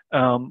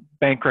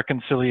bank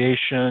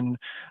reconciliation,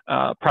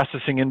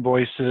 processing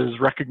invoices,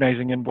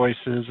 recognizing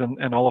invoices,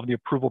 and all of the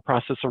approval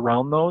process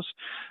around those,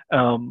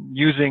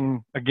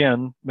 using,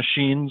 again,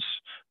 machines,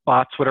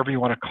 bots, whatever you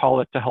want to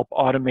call it, to help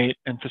automate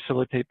and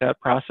facilitate that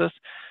process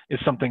is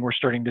something we're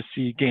starting to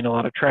see gain a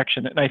lot of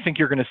traction. And I think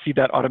you're going to see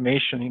that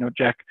automation. You know,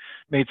 Jack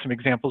made some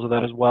examples of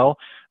that as well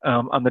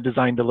on the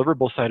design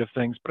deliverable side of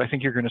things, but I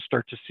think you're going to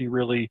start to see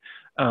really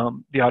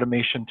the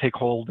automation take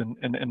hold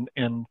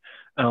and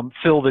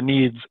fill the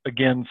needs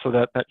again, so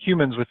that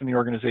humans within the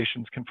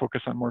organizations can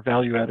focus on more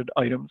value-added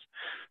items.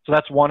 So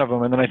that's one of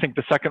them. And then I think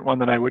the second one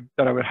that I would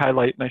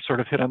highlight, and I sort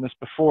of hit on this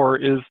before,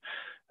 is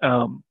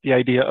the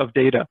idea of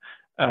data.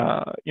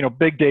 You know,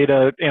 big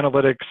data,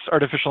 analytics,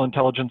 artificial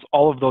intelligence,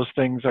 all of those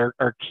things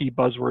are key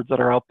buzzwords that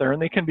are out there,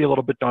 and they can be a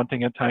little bit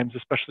daunting at times,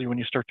 especially when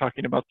you start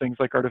talking about things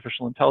like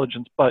artificial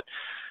intelligence. But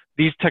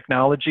these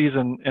technologies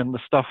and the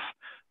stuff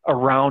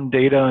around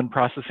data and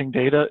processing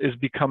data is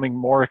becoming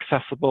more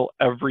accessible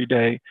every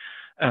day.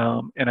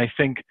 And I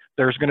think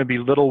there's going to be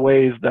little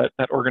ways that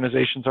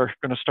organizations are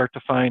going to start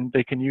to find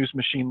they can use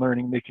machine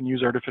learning, they can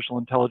use artificial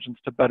intelligence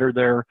to better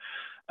their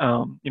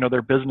you know,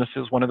 their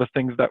businesses. One of the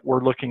things that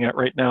we're looking at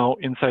right now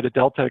inside of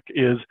Deltek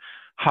is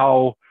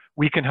how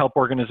we can help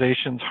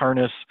organizations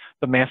harness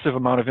the massive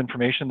amount of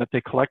information that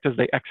they collect as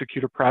they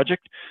execute a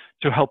project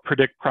to help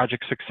predict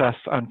project success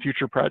on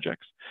future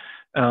projects.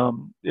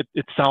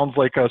 It sounds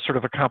like a sort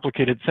of a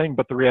complicated thing,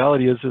 but the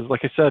reality is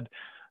like I said,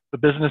 the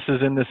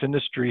businesses in this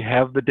industry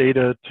have the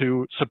data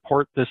to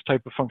support this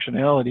type of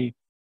functionality.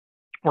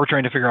 We're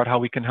trying to figure out how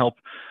we can help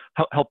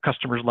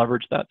customers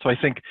leverage that. So I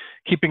think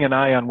keeping an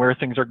eye on where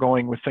things are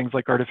going with things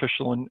like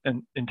artificial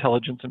and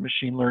intelligence and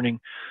machine learning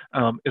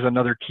is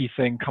another key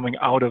thing coming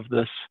out of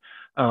this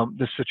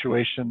this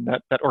situation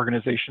that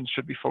organizations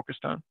should be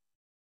focused on.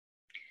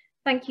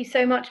 Thank you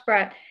so much,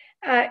 Bret.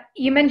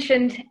 You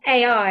mentioned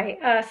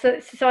AI,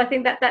 so I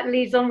think that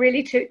leads on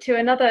really to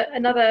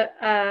another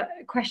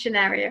question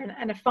area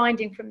and a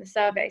finding from the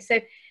survey. So,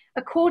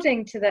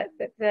 according to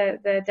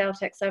the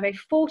Deltek survey,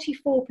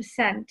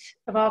 44%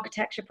 of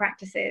architecture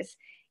practices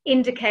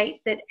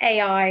indicate that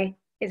AI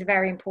is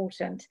very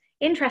important.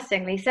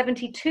 Interestingly,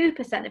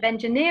 72% of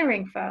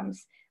engineering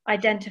firms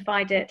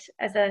identified it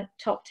as a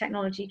top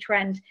technology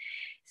trend.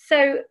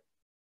 So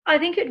I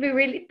think it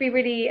would be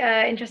really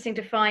interesting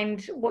to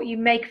find what you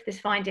make of this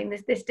finding,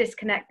 this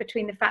disconnect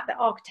between the fact that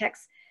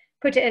architects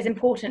put it as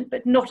important,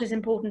 but not as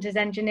important as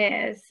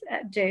engineers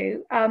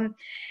do.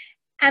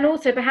 And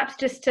also perhaps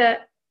just to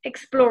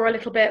explore a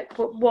little bit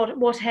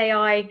what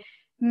AI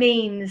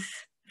means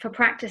for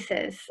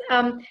practices.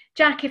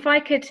 Jack, if I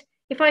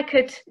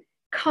could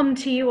come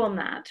to you on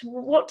that,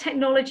 what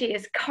technology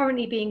is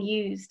currently being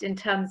used in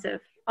terms of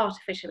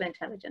artificial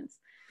intelligence?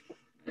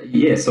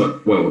 Yeah,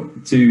 so well,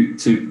 to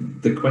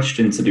the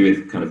question to do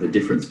with kind of the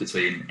difference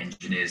between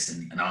engineers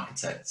and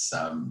architects,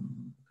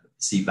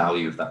 see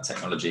value of that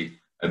technology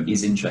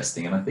is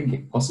interesting, and I think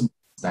it possibly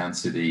comes down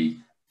to the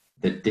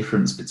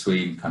difference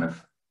between kind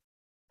of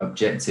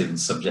objective and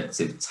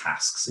subjective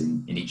tasks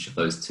in each of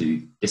those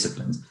two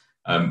disciplines.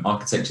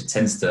 Architecture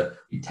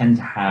tend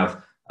to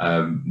have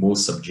more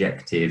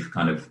subjective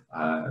kind of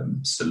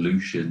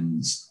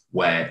solutions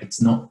where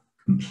it's not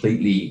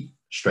completely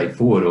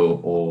straightforward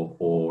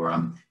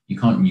or you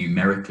can't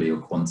numerically or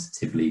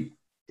quantitatively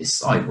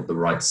decide what the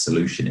right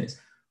solution is.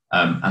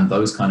 And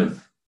those kind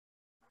of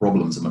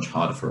problems are much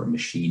harder for a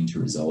machine to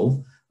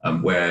resolve,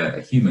 where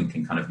a human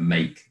can kind of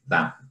make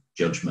that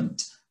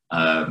judgment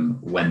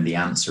when the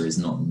answer is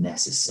not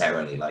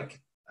necessarily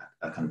like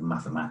a kind of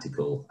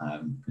mathematical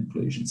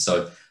conclusion.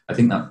 So I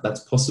think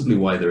that's possibly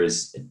why there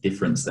is a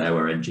difference there,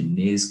 where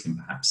engineers can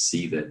perhaps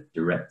see the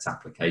direct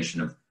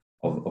application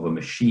of a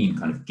machine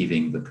kind of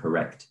giving the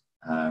correct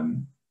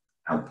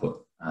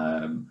output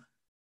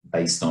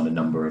based on a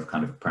number of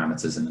kind of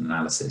parameters and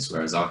analysis,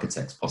 whereas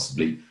architects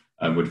possibly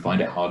would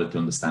find it harder to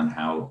understand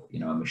how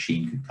a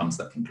machine could come to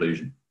that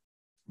conclusion.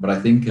 But I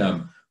think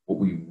what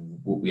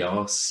we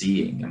are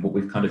seeing, and what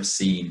we've kind of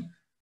seen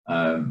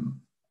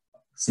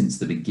since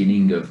the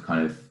beginning of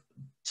kind of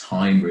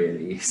time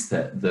really, is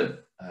that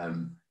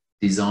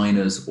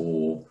designers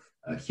or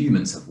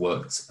humans have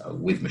worked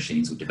with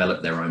machines or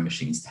developed their own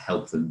machines to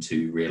help them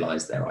to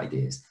realize their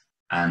ideas.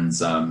 And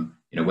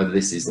whether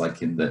this is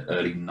like in the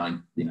early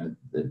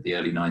the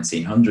early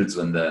 1900s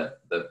when the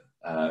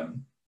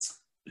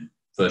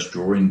first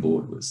drawing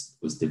board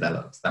was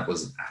developed, that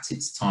was at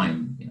its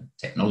time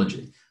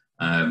technology,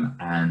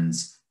 and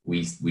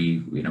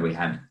we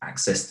had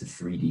access to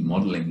 3D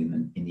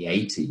modeling in the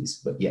 80s,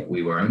 but yet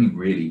we were only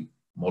really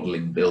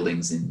modeling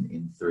buildings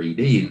in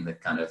 3D in the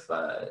kind of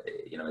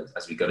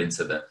as we got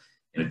into the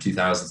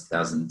 2000s,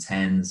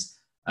 2010s,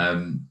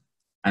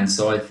 and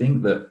so I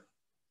think that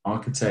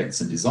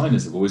architects and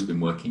designers have always been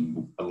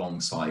working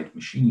alongside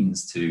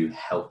machines to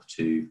help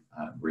to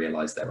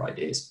realize their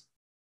ideas.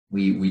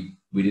 We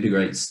did a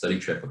great study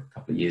trip a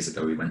couple of years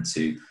ago. We went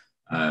to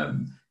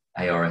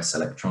ARS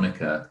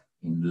Electronica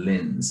in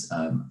Linz,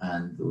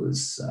 and there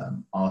was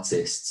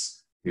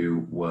artists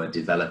who were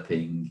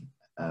developing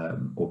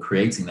or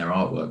creating their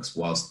artworks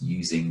whilst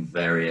using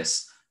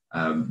various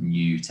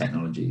new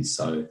technologies.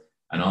 So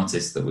an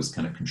artist that was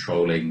kind of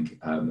controlling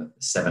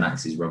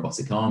 7-axis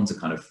robotic arm to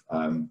kind of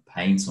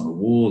paint on a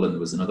wall, and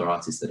there was another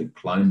artist that had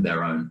cloned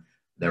their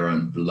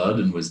own blood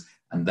and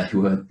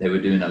they were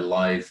doing a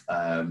live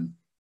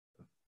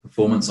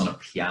performance on a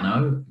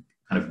piano,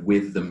 kind of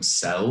with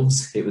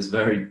themselves. It was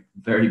very,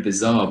 very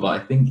bizarre, but I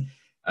think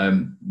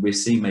we're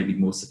seeing maybe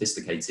more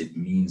sophisticated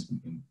means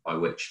by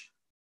which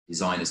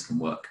designers can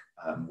work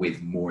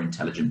with more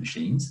intelligent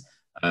machines,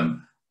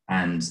 and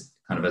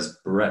kind of as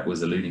Bret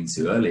was alluding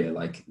to earlier,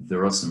 like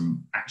there are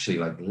some actually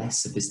like less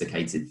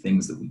sophisticated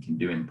things that we can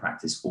do in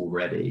practice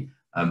already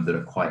that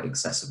are quite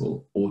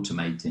accessible,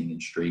 automating and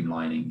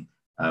streamlining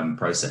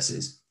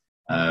processes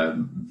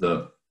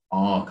that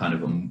are kind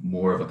of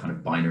more of a kind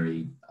of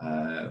binary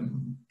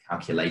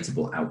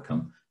calculatable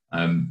outcome.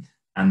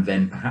 And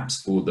then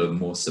perhaps for the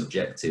more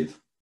subjective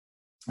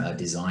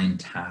design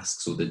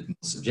tasks or the more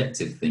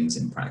subjective things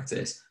in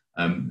practice,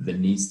 there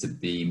needs to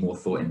be more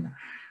thought in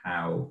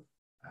how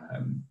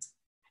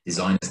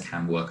designers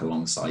can work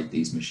alongside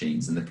these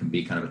machines, and there can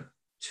be kind of a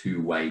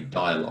two-way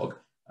dialogue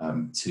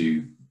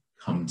to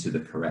come to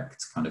the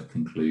correct kind of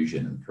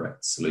conclusion and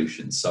correct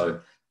solution. So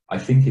I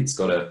think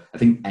I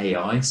think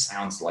AI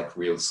sounds like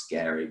real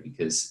scary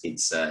because it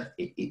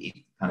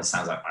kind of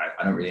sounds like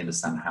I don't really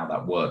understand how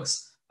that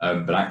works.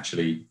 But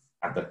actually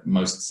at the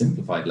most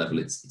simplified level,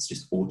 it's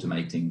just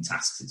automating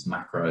tasks, it's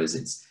macros,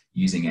 it's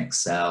using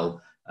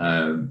Excel,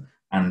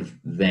 and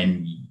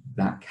then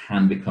that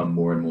can become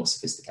more and more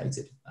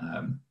sophisticated.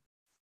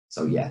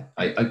 So yeah,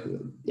 I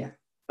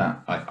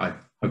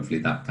hopefully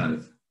that kind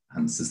of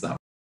answers that.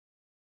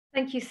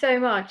 Thank you so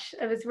much.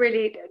 It was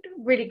really,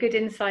 really good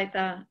insight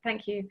there.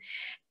 Thank you.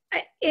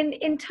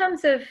 In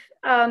terms of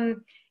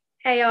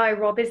AI,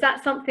 Rob, is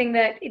that something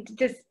that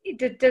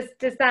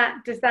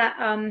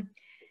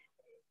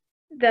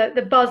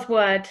the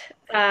buzzword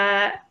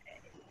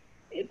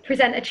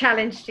present a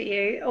challenge to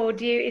you, or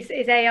is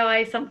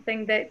AI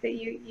something that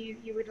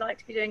you would like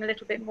to be doing a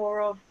little bit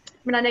more of?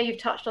 I mean, I know you've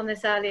touched on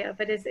this earlier,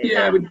 but is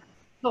that a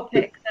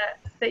topic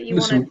that you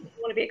want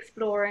to be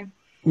exploring?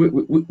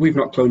 We've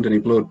not cloned any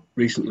blood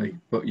recently,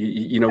 but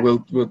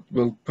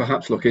we'll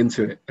perhaps look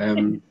into it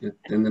in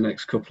the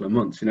next couple of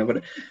months.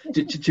 But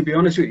to be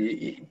honest with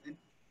you,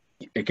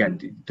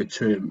 again, the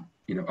term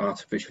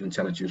artificial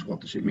intelligence, what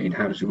does it mean?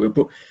 How does it work?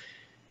 But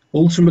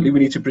ultimately, we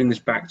need to bring this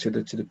back to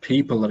the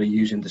people that are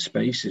using the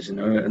spaces, and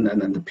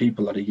then the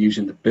people that are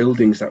using the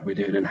buildings that we're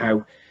doing, and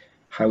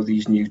how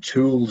these new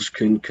tools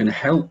can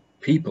help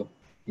people.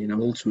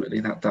 Ultimately,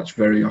 that's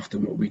very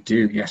often what we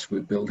do. Yes,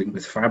 we're building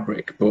with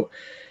fabric, but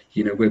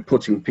we're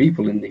putting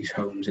people in these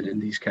homes and in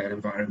these care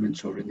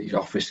environments or in these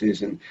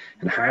offices, and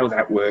how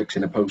that works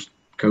in a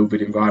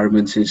post-COVID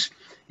environment is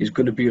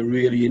going to be a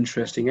really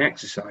interesting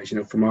exercise.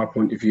 From our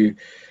point of view,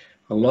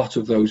 a lot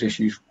of those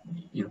issues,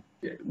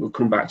 we'll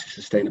come back to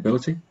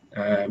sustainability,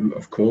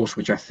 of course,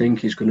 which I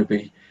think is going to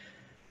be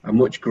a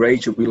much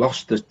greater. We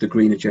lost the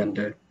green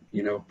agenda,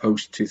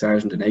 post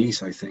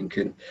 2008, I think,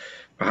 and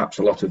perhaps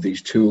a lot of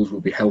these tools will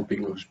be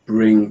helping us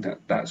bring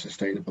that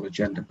sustainable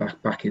agenda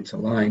back into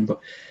line. But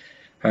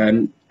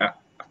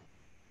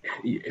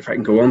if I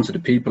can go on to the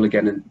people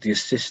again, and the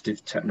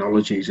assistive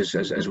technologies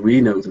as we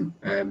know them,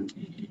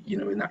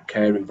 in that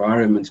care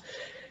environment,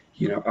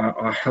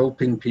 are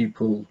helping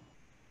people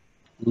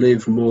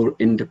live more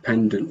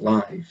independent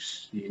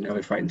lives.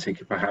 If I can take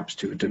it perhaps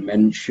to a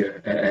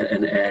dementia,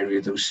 an area,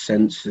 those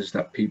sensors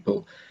that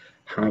people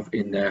have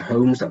in their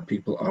homes that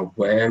people are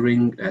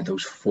wearing,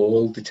 those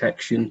fall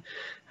detection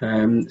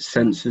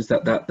sensors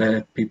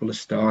that people are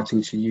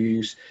starting to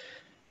use.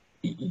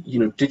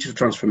 Digital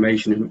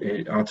transformation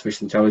in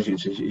artificial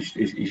intelligence is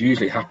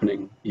usually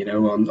happening,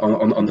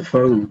 on the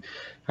phone,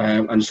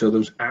 and so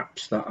those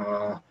apps that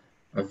are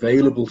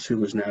available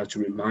to us now to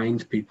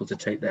remind people to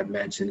take their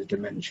meds in a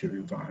dementia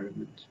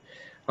environment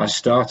are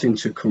starting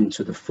to come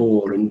to the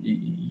fore. And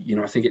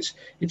I think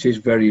it is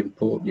very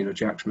important.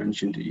 Jack's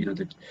mentioned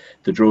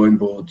the drawing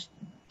boards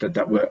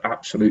that were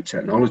absolute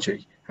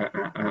technology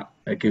at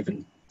a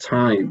given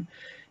time.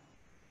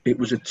 It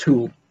was a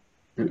tool.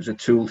 It was a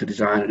tool to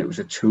design, and it was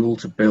a tool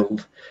to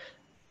build.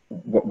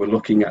 What we're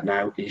looking at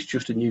now is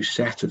just a new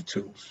set of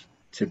tools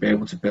to be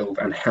able to build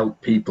and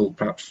help people,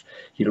 perhaps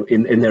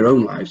in their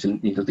own lives,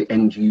 and the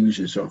end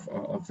users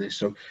of this.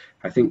 So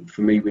I think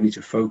for me, we need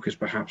to focus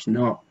perhaps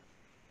not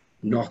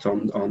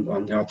on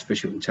the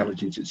artificial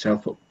intelligence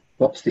itself, but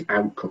what's the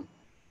outcome?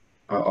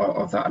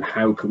 of that, and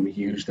how can we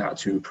use that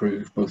to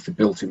improve both the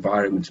built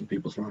environment and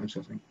people's lives,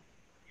 I think.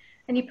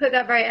 And you put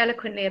that very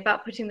eloquently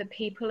about putting the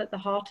people at the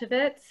heart of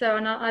it. So,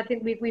 and I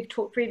think we've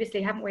talked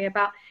previously, haven't we,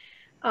 about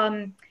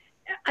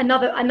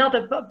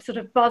another sort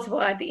of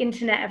buzzword, the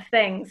Internet of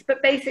Things,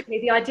 but basically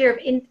the idea of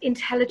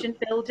intelligent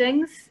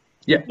buildings.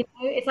 Yeah. You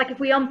know, it's like if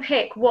we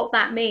unpick what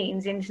that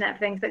means, Internet of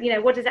Things, but you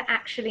know, what does it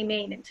actually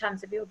mean in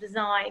terms of your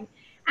design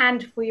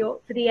and for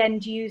the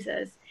end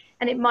users?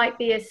 And it might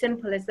be as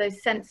simple as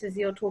those sensors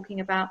you're talking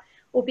about,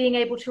 or being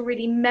able to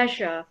really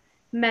measure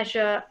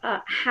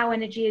how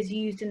energy is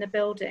used in the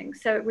building,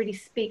 so it really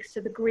speaks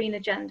to the green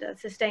agenda,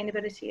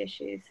 sustainability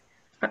issues.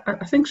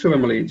 I think so,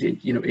 Emily.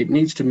 It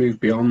needs to move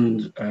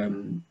beyond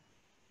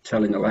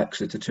telling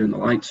Alexa to turn the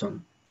lights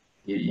on.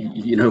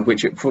 You know,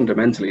 which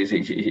fundamentally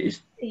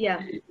is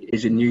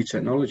a new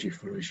technology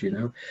for us. You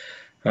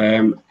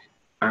know,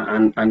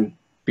 and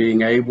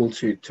being able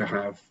to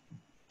have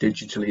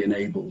digitally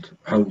enabled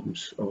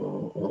homes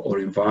or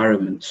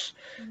environments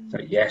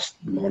that, yes,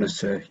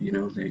 monitor, you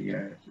know,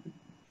 the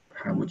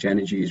how much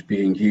energy is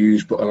being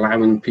used, but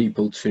allowing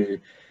people to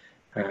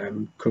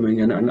come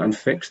in and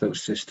fix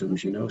those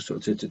systems, you know, so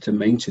to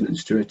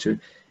maintenance, to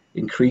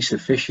increase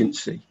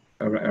efficiency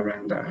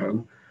around that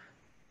home,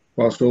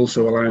 whilst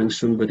also allowing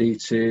somebody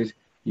to,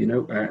 you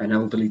know, an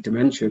elderly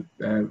dementia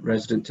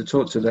resident to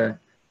talk to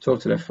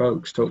their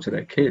folks, talk to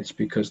their kids,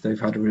 because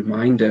they've had a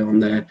reminder on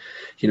their,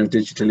 you know,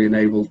 digitally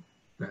enabled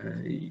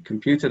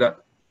computer that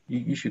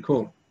you should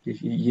call,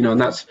 you know, and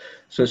that's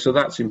so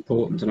that's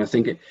important. And I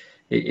think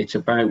it's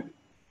about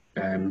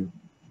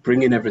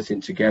bringing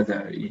everything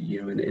together,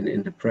 you know,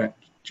 in the prep.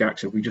 Jack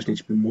said we just need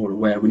to be more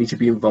aware. We need to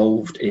be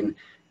involved in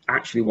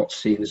actually what's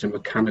seen as a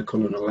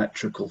mechanical and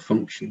electrical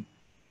function,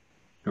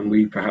 and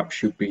we perhaps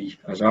should be,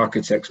 as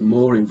architects,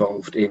 more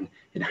involved in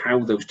how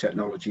those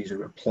technologies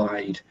are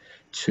applied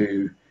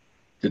to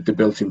the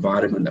built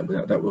environment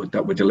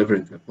that we're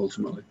delivering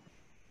ultimately.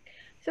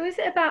 So is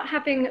it about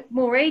having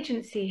more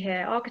agency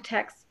here,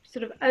 architects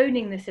sort of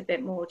owning this a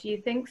bit more, do you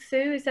think,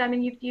 Sue? I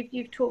mean,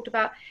 you've talked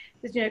about,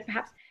 you know,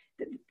 perhaps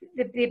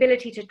the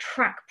ability to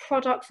track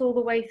products all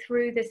the way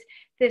through the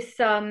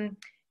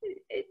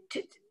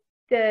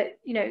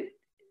you know,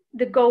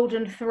 the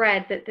golden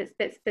thread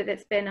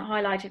that's been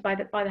highlighted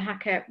by the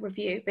Hacker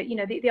review. But you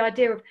know, the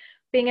idea of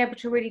being able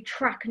to really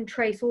track and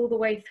trace all the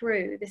way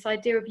through, this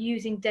idea of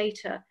using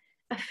data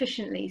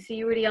efficiently, so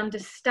you really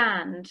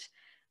understand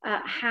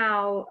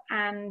how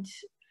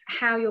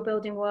your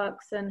building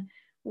works and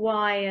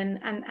why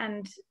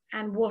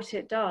and what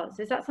it does.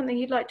 Is that something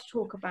you'd like to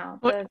talk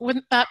about?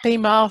 Wouldn't that be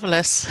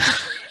marvellous?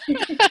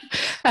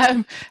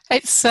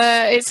 It's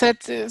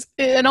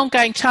an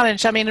ongoing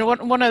challenge. I mean,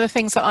 one of the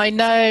things that I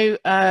know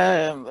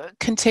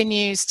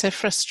continues to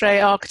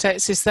frustrate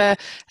architects is the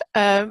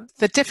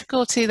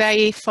difficulty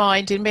they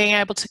find in being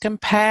able to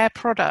compare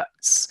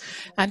products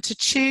and to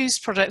choose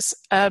products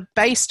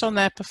based on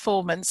their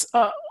performance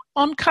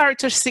on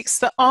characteristics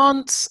that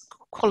aren't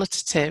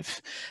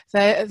qualitative.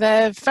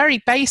 They're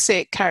very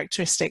basic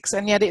characteristics,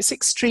 and yet it's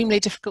extremely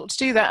difficult to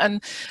do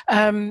that,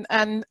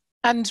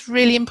 and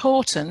really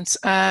important.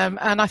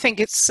 And I think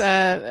it's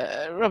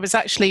Rob is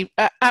actually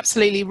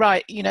absolutely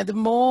right. You know, the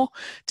more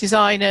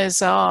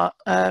designers are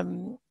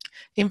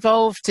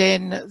involved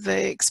in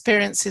the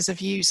experiences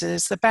of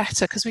users, the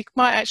better, because we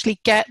might actually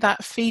get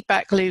that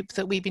feedback loop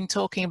that we've been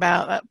talking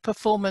about, that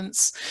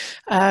performance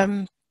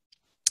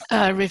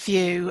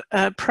review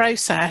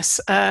process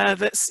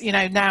that's, you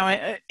know,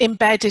 now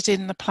embedded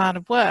in the plan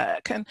of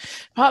work. And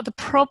part of the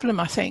problem,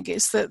 I think,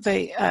 is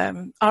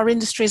that our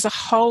industry as a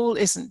whole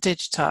isn't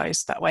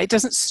digitized that way. It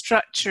doesn't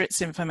structure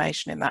its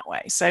information in that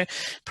way. So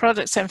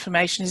products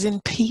information is in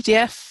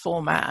PDF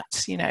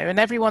format, you know, and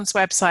everyone's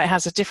website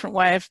has a different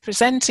way of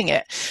presenting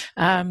it.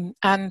 And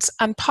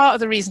part of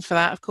the reason for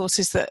that, of course,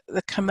 is that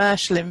the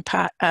commercial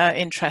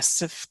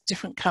interests of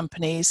different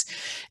companies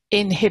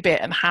inhibit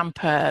and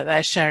hamper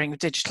their sharing of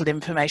digital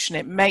information.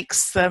 It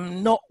makes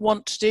them not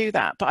want to do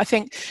that. But I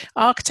think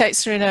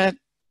architects are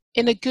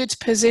in a good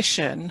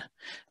position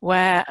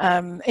where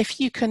if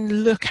you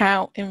can look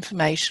out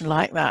information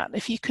like that,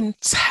 if you can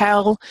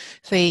tell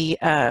the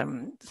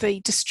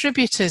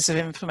distributors of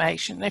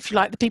information, if you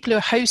like, the people who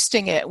are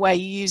hosting it where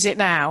you use it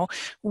now,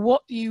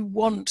 what you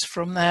want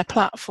from their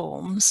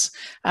platforms,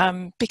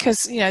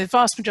 because, you know, the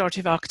vast majority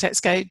of architects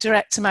go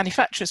direct to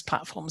manufacturers'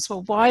 platforms.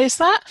 Well, why is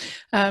that?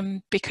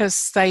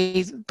 Because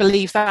they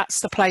believe that's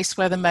the place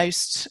where the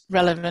most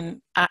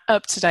relevant,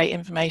 up-to-date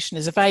information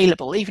is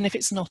available, even if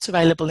it's not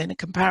available in a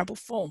comparable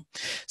form.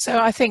 So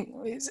I think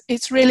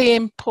it's really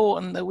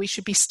important that we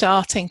should be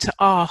starting to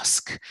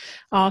ask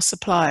our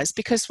suppliers,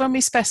 because when we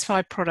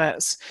specify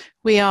products,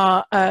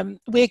 we're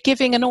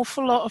giving an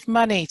awful lot of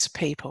money to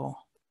people.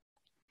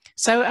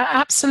 So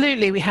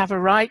absolutely, we have a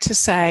right to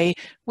say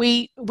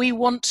we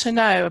want to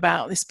know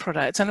about this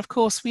product, and of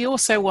course we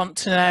also want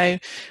to know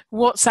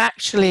what's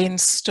actually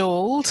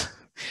installed,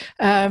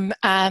 and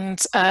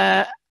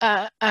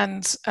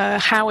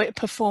how it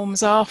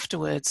performs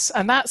afterwards.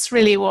 And that's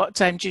really what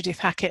Judith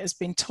Hackett has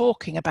been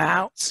talking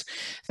about.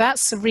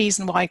 That's the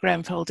reason why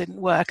Grenfell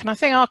didn't work. And I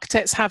think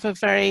architects have a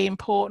very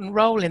important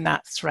role in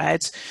that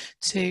thread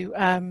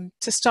to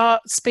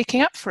start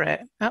speaking up for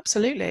it.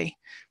 Absolutely.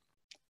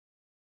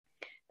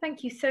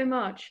 Thank you so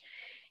much.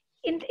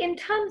 In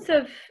terms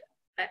of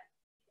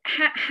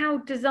how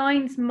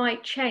designs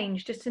might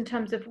change, just in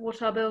terms of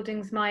what our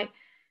buildings might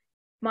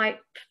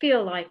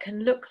feel like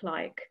and look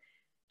like.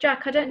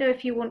 Jack, I don't know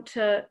if you want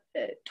to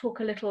talk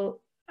a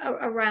little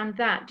around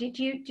that.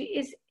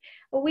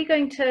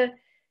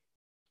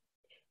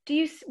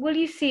 Will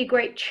you see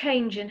great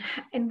change in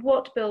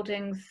what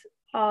buildings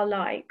are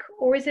like,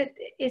 or is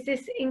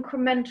this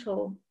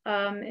incremental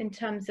in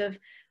terms of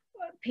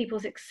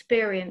people's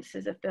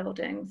experiences of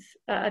buildings,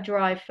 a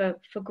drive for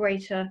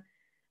greater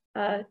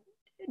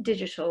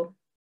digital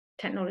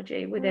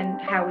technology within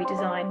how we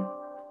design?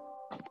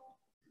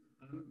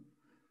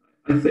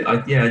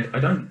 I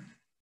don't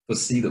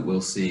foresee that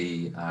we'll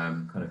see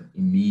kind of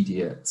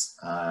immediate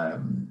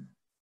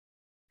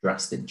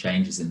drastic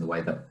changes in the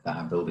way that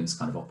our buildings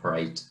kind of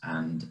operate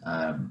and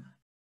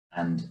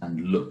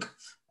look.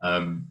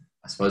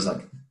 I suppose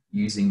like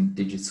using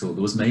digital,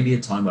 there was maybe a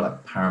time where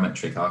like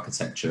parametric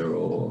architecture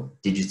or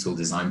digital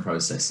design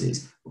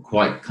processes were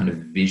quite kind of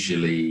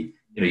visually,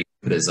 you know, you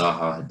put a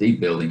Zaha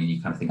Hadid building and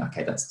you kind of think,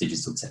 okay, that's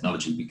digital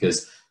technology,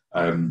 because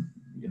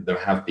there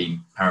have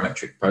been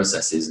parametric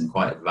processes and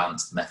quite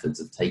advanced methods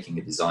of taking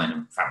a design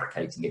and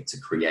fabricating it to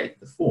create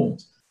the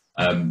forms.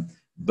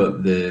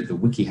 But the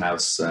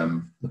WikiHouse,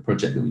 the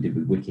project that we did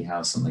with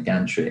WikiHouse on the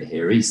gantry at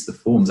Here East, the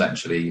forms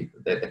actually,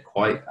 they're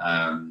quite,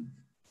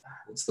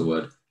 what's the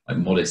word, like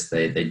modest.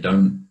 They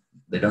don't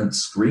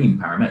scream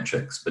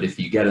parametrics, but if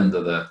you get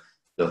under the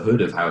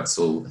hood of how it's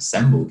all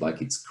assembled, like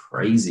it's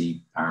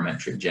crazy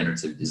parametric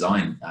generative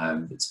design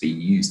that's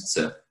being used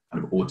to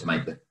kind of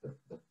automate the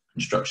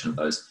construction of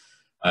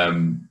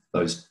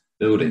those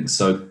buildings.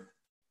 So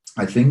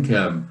I think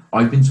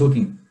I've been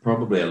talking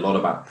probably a lot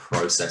about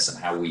process and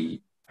how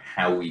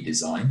we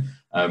design,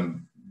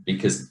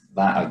 because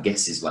that, I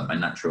guess, is like my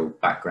natural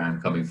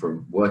background coming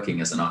from working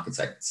as an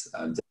architect,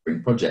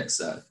 delivering projects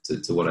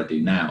to what I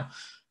do now.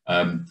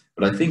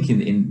 But I think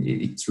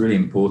it's really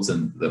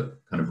important that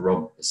kind of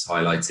Rob has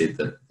highlighted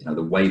that, you know,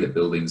 the way that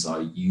buildings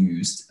are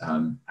used,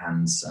 and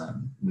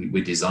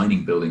we're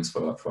designing buildings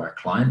for our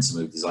clients,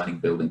 and we're designing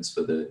buildings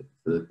for the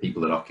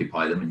people that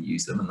occupy them and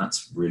use them, and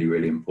that's really,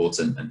 really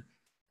important. And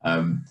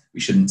we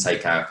shouldn't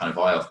take our kind of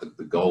eye off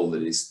the goal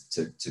that is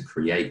to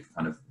create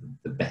kind of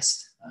the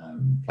best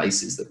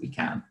places that we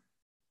can.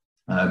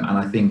 And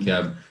I think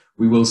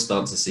we will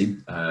start to see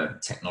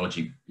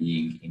technology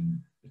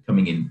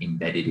becoming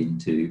embedded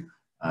into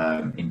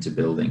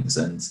buildings.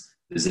 And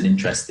there's an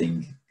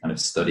interesting kind of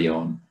study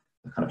on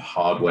the kind of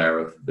hardware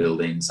of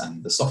buildings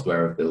and the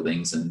software of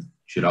buildings, and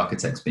should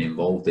architects be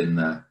involved in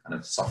the kind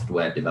of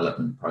software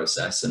development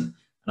process. And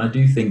I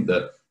do think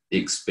that the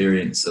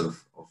experience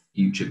of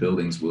future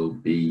buildings will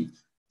be,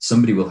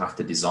 somebody will have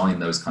to design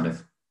those kind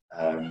of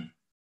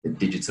the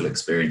digital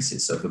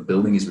experiences. So if a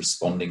building is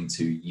responding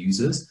to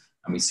users,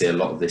 and we see a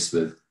lot of this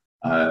with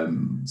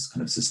kind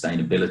of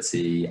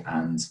sustainability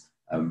and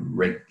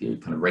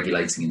kind of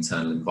regulating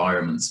internal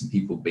environments, and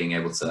people being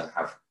able to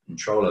have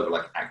control over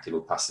like active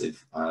or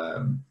passive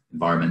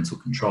environmental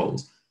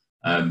controls.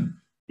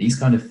 These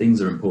kind of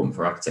things are important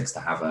for architects to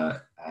have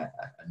a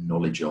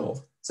knowledge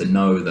of, to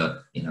know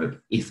that, you know,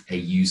 if a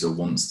user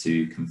wants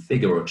to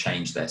configure or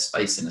change their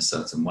space in a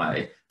certain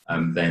way,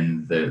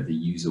 then the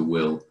user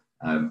will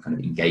kind of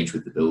engage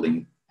with the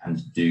building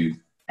and do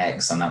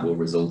X, and that will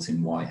result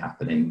in Y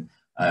happening.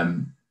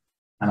 And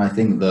I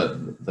think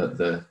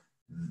that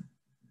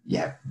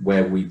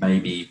where we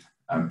maybe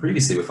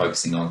previously were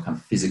focusing on kind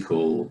of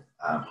physical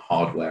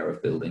hardware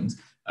of buildings,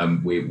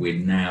 we're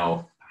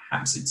now,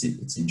 perhaps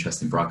it's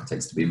interesting for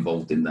architects to be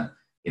involved in the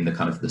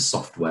kind of the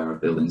software of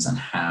buildings and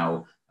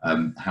how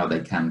they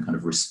can kind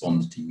of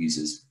respond to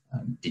users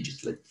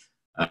digitally.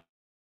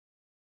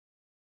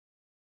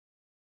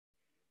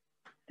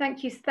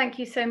 Thank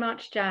you so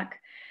much, Jack.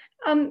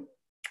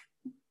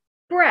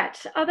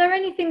 Bret, are there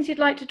any things you'd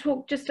like to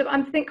talk just of?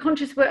 I'm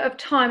conscious of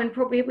time, and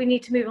probably we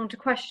need to move on to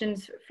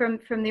questions from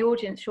the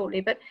audience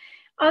shortly, but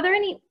are there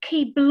any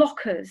key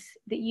blockers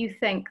that you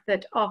think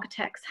that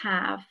architects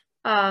have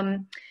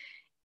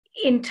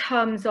in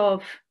terms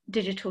of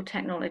digital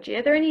technology?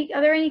 Are there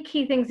any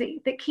key things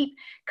that keep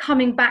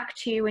coming back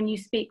to you when you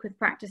speak with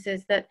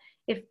practices, that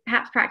if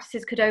perhaps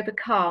practices could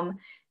overcome,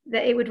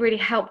 that it would really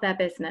help their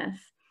business?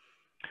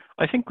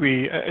 I think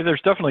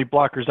there's definitely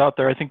blockers out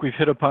there. I think we've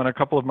hit upon a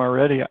couple of them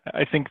already.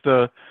 I think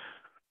the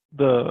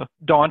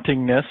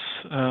dauntingness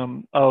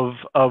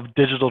of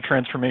digital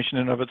transformation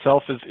in and of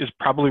itself is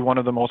probably one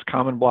of the most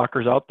common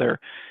blockers out there.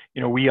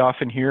 You know, we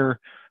often hear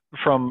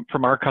from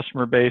our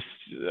customer base,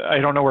 I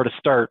don't know where to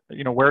start.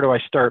 You know, where do I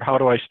start? How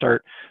do I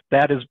start?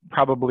 That is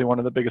probably one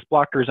of the biggest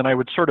blockers. And I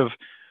would sort of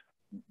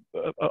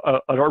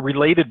a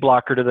related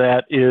blocker to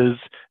that is,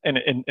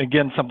 and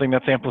again, something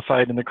that's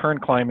amplified in the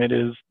current climate,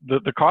 is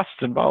the costs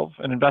involved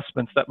and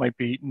investments that might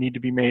need to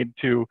be made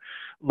to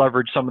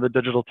leverage some of the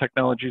digital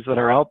technologies that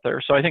are out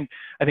there. So I think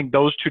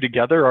those two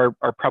together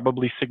are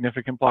probably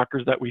significant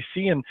blockers that we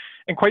see. And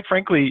quite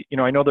frankly, you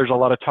know, I know there's a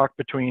lot of talk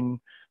between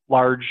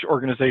large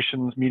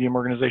organizations, medium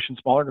organizations,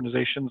 small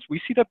organizations.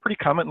 We see that pretty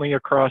commonly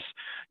across,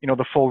 you know,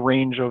 the full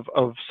range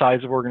of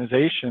size of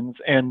organizations.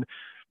 And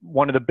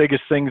one of the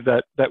biggest things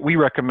that we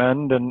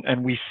recommend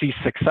and we see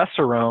success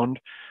around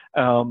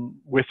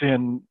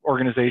within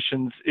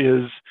organizations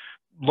is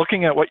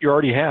looking at what you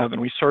already have.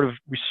 And we sort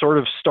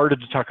of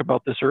started to talk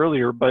about this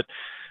earlier, but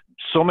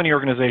so many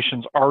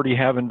organizations already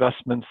have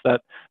investments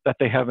that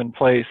they have in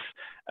place.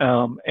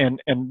 And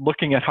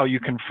looking at how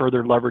you can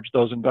further leverage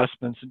those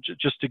investments.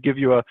 Just to give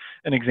you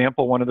an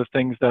example, one of the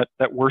things that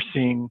we're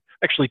seeing,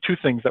 actually two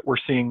things that we're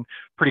seeing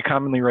pretty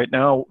commonly right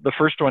now. The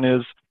first one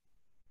is,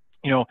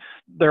 you know,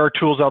 there are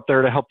tools out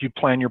there to help you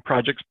plan your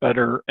projects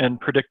better and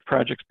predict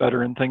projects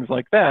better and things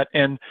like that.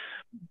 And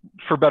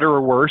for better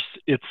or worse,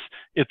 it's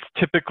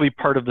typically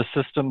part of the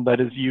system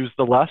that is used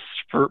the less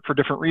for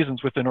different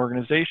reasons within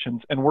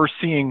organizations. And we're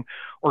seeing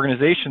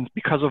organizations,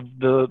 because of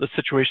the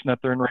situation that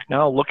they're in right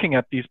now, looking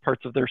at these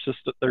parts of their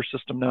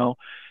system now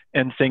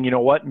and saying, you know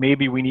what,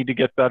 maybe we need to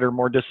get better,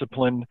 more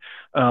disciplined,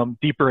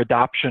 deeper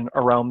adoption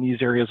around these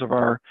areas of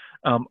our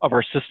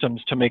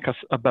systems to make us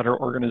a better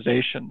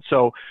organization.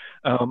 So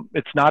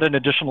it's not an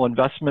additional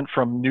investment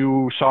from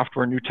new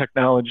software, new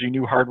technology,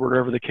 new hardware,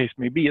 whatever the case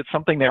may be. It's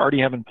something they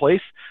already have in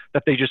place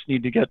that they just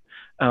need to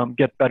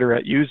get better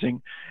at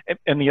using.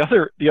 And the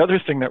other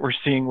thing that we're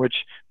seeing, which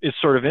is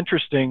sort of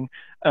interesting,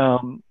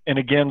 and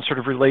again sort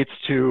of relates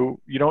to,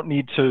 you don't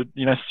need to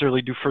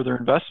necessarily do further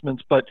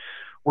investments, but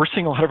we're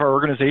seeing a lot of our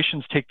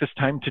organizations take this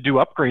time to do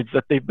upgrades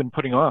that they've been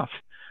putting off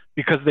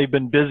because they've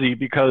been busy,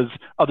 because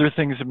other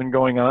things have been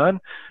going on.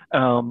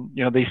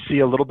 You know, they see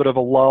a little bit of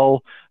a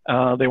lull.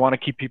 They want to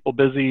keep people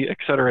busy, et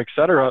cetera, et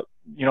cetera.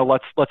 You know,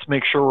 let's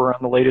make sure we're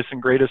on the latest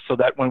and greatest, so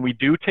that when we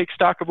do take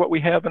stock of what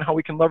we have and how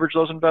we can leverage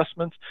those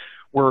investments,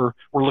 we're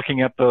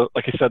looking at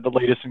like I said, the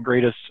latest and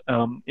greatest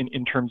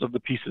in terms of the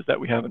pieces that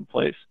we have in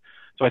place.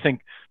 So I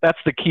think that's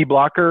the key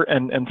blocker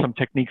and some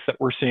techniques that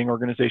we're seeing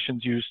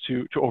organizations use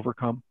to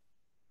overcome.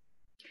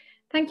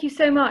 Thank you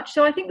so much.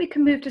 So I think we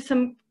can move to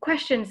some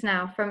questions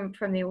now from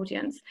the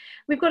audience.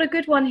 We've got a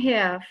good one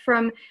here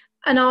from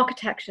an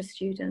architecture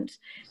student.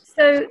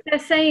 So they're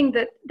saying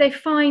that they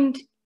find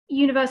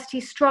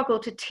universities struggle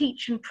to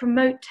teach and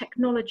promote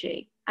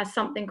technology as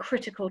something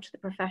critical to the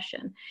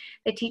profession.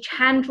 They teach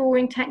hand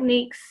drawing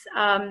techniques.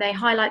 They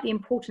highlight the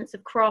importance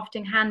of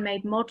crafting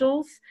handmade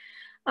models.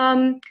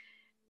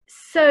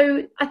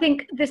 So I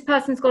think this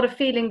person's got a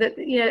feeling that,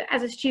 you know,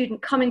 as a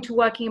student coming to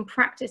working in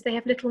practice, they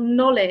have little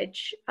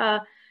knowledge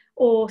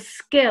or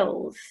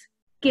skills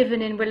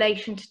given in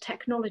relation to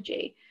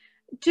technology.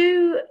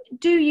 Do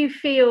you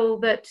feel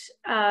that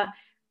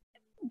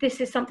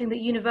this is something that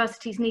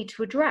universities need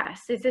to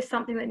address? Is this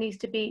something that needs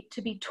to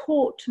be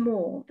taught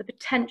more, the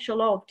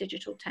potential of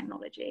digital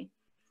technology?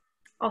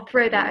 I'll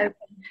throw that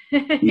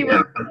open.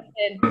 Yeah,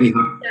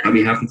 I'd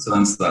be happy to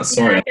answer that.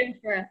 Sorry, yeah, go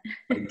for it.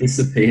 It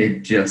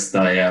disappeared just.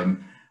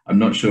 I'm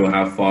not sure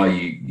how far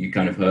you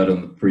kind of heard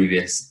on the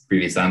previous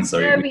answer.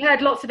 No, we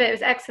heard lots of it. It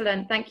was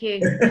excellent. Thank you.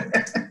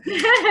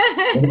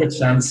 What are the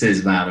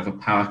chances, man, of a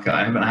power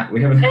cut?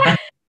 We haven't had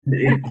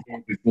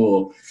it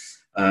before.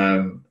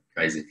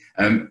 Crazy.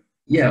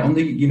 Yeah, on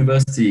the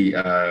university,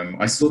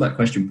 I saw that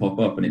question pop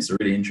up, and it's a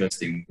really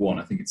interesting one.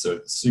 I think it's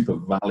a super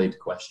valid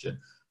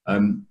question.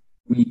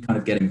 We kind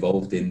of get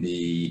involved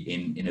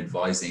in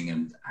advising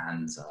and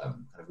kind of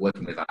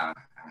working with our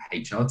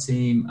HR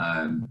team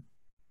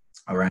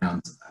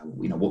around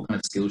you know, what kind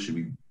of skills should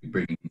we be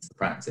bringing into the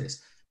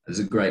practice. There's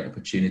a great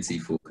opportunity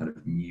for kind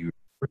of new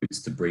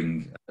recruits to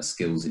bring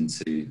skills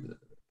into the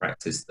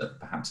practice that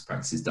perhaps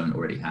practices don't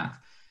already have.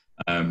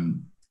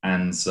 And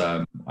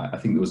I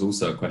think there was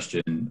also a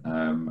question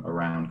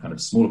around kind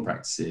of smaller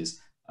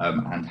practices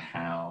and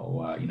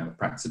how you know, a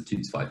practice of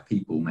 2 to 5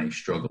 people may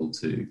struggle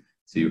to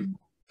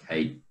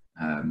allocate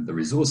the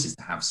resources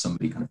to have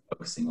somebody kind of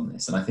focusing on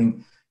this. And I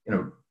think, you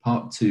know,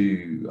 part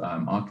 2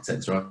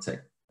 architects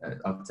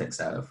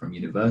from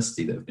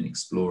university that have been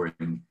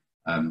exploring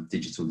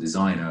digital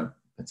design are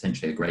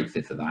potentially a great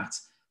fit for that.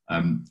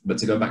 But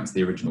to go back to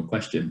the original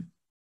question,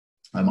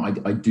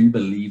 I do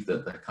believe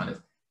that the kind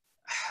of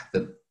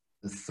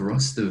the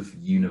thrust of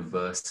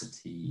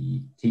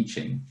university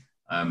teaching,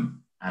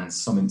 and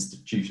some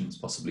institutions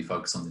possibly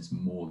focus on this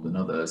more than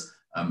others,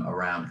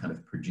 around kind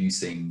of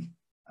producing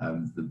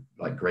the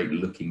great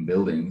looking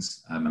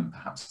buildings, and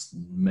perhaps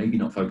maybe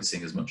not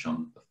focusing as much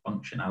on the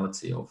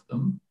functionality of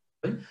them,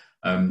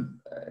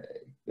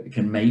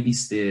 can maybe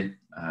steer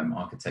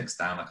architects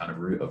down a kind of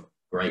route of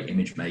great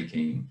image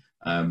making,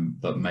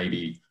 but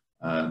maybe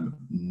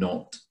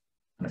not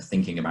kind of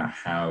thinking about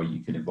how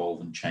you can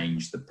evolve and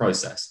change the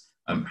process.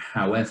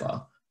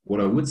 However, what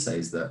I would say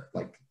is that,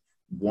 like,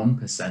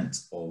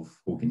 1% of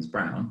Hawkins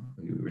Brown,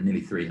 we're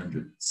nearly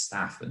 300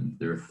 staff, and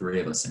there are 3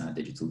 of us in our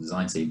digital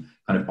design team,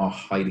 kind of are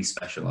highly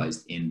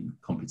specialized in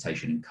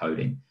computation and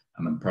coding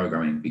and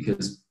programming,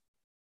 because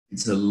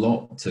it's a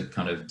lot to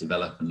kind of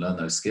develop and learn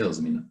those skills.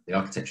 I mean, the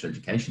architectural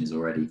education is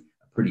already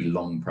a pretty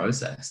long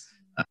process.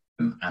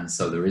 And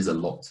so there is a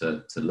lot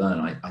to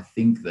learn. I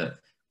think that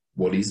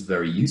what is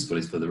very useful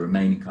is for the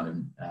remaining kind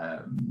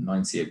of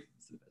 97%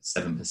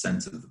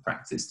 of the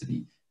practice to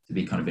be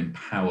kind of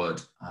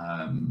empowered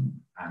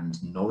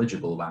and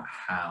knowledgeable about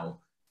how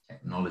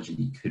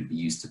technology could be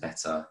used to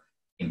better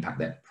impact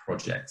their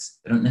projects.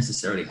 They don't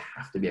necessarily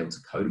have to be able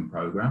to code and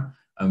program,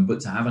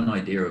 but to have an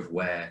idea of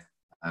where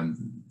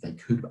they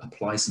could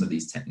apply some of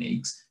these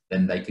techniques,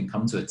 then they can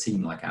come to a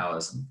team like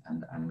ours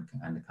and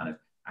kind of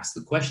ask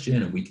the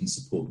question, and we can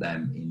support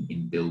them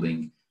in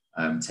building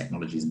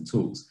technologies and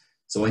tools.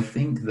 So I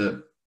think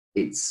that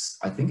it's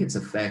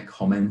a fair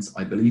comment.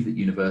 I believe that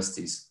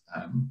universities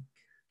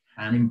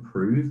can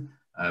improve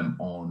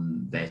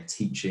on their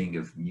teaching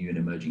of new and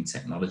emerging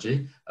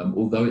technology,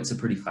 although it's a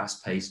pretty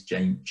fast-paced,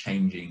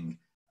 changing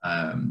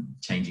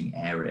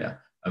area.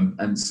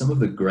 And some of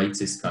the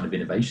greatest kind of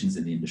innovations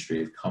in the industry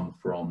have come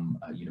from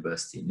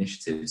university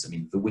initiatives. I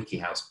mean, the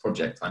WikiHouse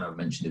project, I know I've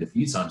mentioned it a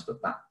few times,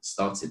 but that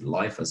started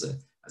life as a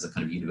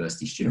kind of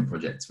university student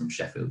project from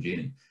Sheffield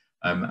Uni.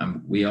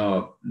 And we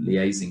are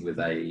liaising with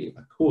a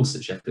course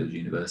at Sheffield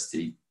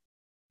University,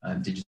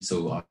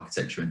 Digital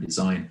Architecture and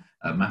Design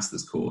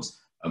master's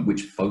course,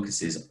 which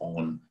focuses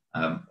on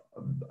a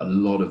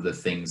lot of the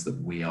things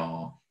that we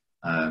are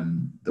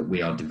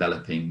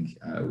developing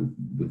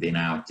within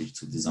our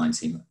digital design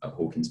team at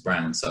Hawkins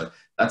Brown. So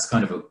that's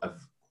kind of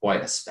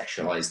quite a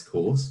specialized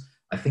course.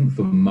 I think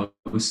for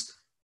most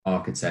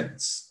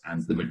architects,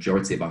 and the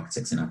majority of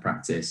architects in our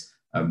practice,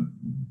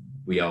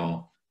 we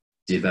are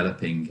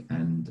developing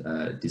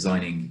and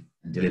designing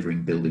and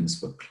delivering buildings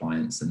for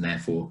clients, and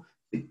therefore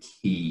the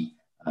key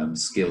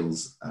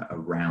skills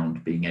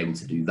around being able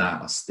to do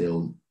that are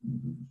still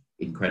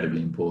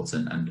incredibly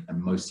important, and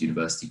most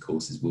university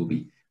courses will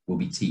be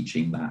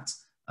teaching that,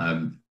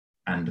 and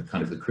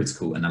kind of the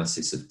critical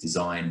analysis of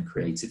design,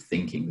 creative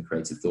thinking, the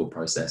creative thought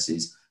process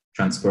is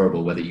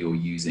transferable, whether you're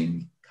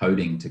using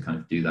coding to kind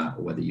of do that,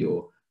 or whether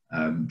you're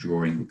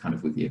drawing kind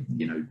of with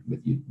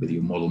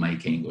your model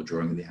making, or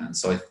drawing with your hands.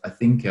 So I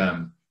think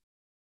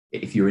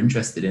if you're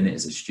interested in it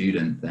as a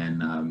student, then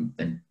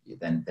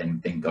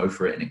go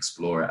for it and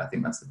explore it. I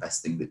think that's the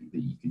best thing that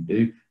you can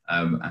do.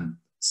 And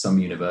some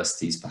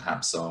universities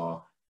perhaps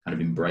are kind of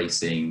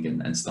embracing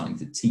and starting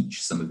to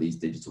teach some of these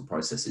digital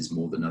processes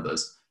more than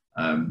others.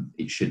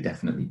 It should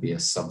definitely be a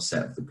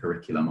subset of the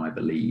curriculum, I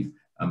believe,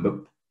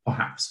 but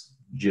perhaps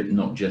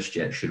not just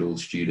yet should all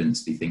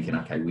students be thinking,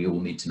 okay, we all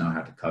need to know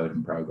how to code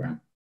and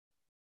program.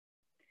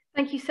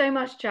 Thank you so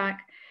much,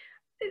 Jack.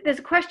 There's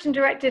a question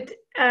directed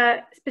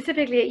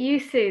specifically at you,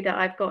 Sue, that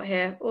I've got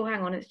here. Oh,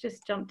 hang on, it's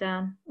just jumped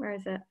down. Where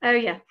is it? Oh,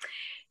 yeah.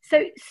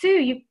 So,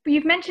 Sue,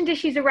 you've mentioned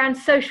issues around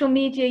social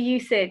media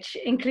usage,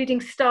 including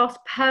staff's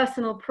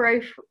personal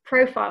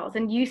profiles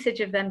and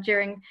usage of them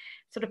during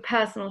sort of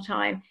personal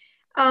time.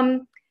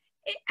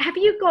 Have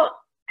you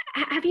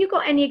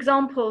got any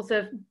examples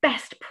of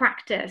best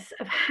practice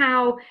of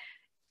how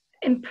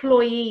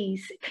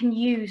employees can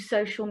use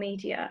social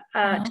media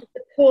to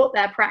support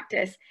their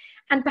practice,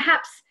 and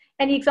perhaps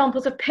any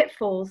examples of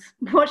pitfalls?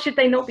 What should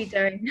they not be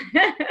doing?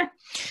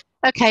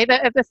 Okay,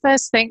 the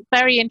first thing,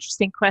 very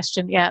interesting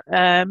question. Yeah,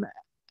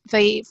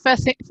 the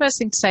first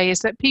thing to say is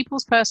that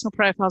people's personal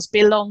profiles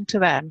belong to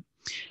them.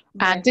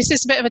 Right. And this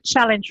is a bit of a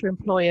challenge for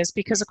employers,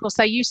 because of course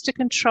they're used to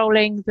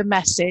controlling the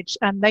message,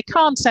 and they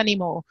can't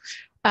anymore.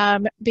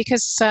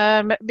 Because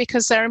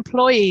their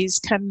employees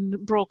can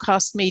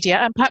broadcast media,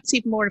 and perhaps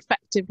even more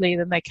effectively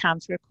than they can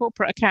through a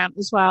corporate account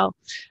as well.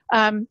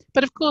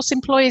 But of course,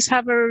 employees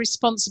have a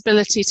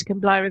responsibility to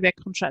comply with their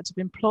contract of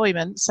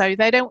employment, so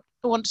they don't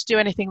want to do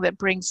anything that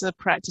brings the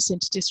practice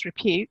into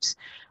disrepute.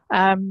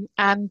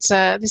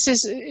 This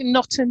is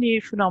not a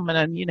new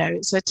phenomenon, you know,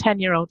 it's a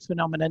 10-year-old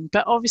phenomenon,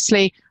 but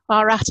obviously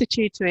our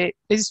attitude to it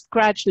is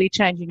gradually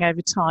changing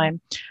over time.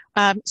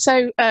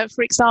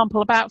 For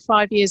example, about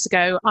 5 years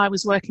ago, I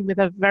was working with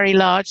a very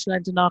large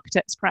London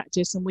architects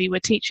practice, and we were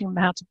teaching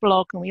them how to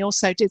blog, and we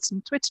also did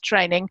some Twitter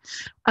training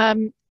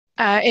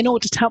in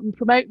order to help them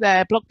promote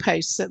their blog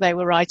posts that they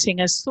were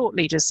writing as thought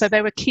leaders. So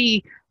they were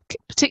key,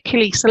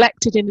 particularly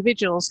selected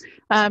individuals.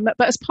 But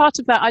as part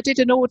of that, I did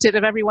an audit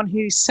of everyone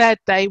who said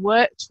they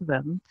worked for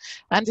them,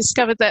 and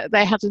discovered that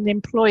they had an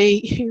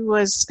employee who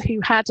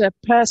had a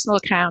personal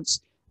account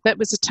that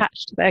was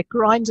attached to their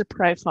Grindr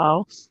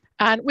profile,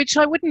 and which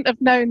I wouldn't have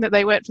known that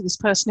they worked for this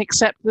person,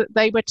 except that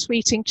they were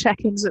tweeting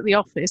check-ins at the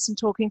office and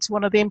talking to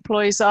one of the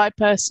employees I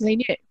personally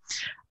knew.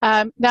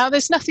 Now,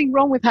 there's nothing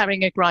wrong with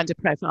having a Grindr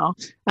profile,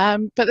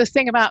 but the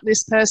thing about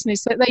this person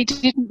is that they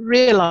didn't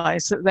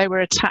realise that they were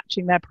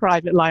attaching their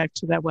private life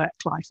to their work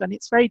life, and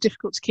it's very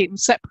difficult to keep them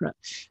separate.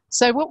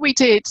 So what we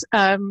did,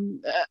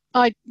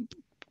 I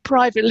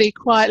privately,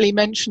 quietly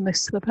mentioned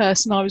this to the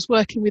person I was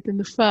working with in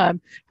the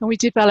firm, and we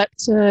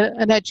developed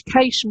an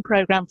education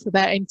program for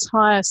their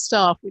entire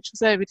staff, which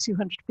was over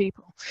 200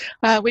 people,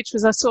 which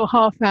was a sort of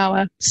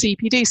half-hour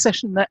CPD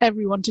session that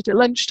everyone did at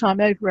lunchtime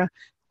over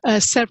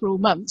several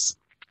months.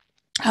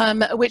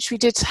 Which we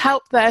did to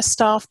help their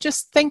staff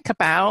just think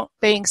about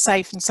being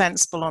safe and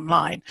sensible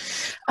online.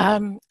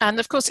 And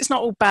of course, it's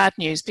not all bad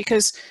news,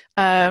 because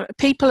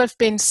people have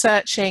been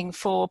searching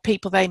for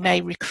people they may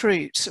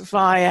recruit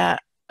via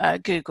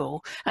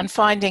Google and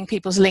finding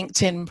people's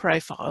LinkedIn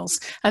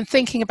profiles and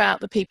thinking about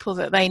the people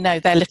that they know,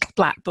 their little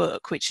black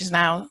book, which is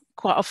now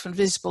quite often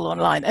visible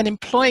online, and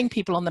employing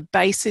people on the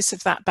basis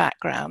of that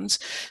background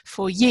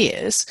for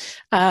years.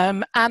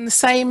 And the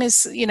same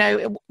is, you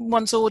know,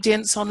 one's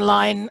audience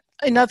online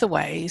in other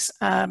ways.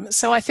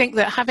 So I think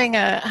that having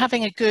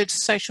a good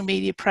social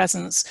media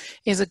presence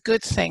is a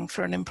good thing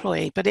for an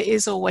employee, but it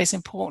is always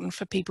important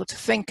for people to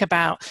think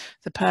about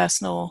the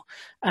personal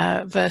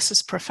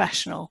versus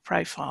professional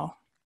profile.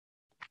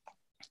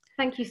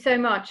 Thank you so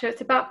much. So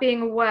it's about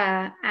being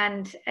aware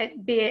and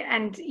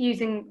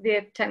using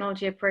the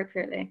technology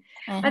appropriately.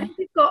 Mm-hmm.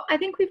 I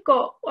think we've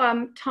got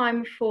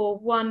time for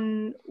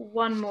one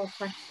more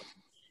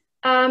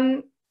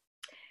question.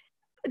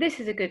 This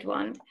is a good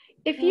one.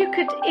 If you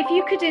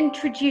could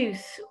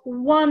introduce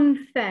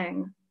one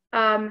thing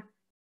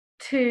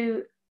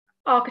to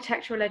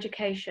architectural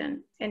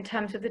education in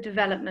terms of the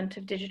development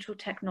of digital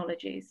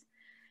technologies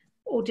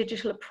or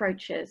digital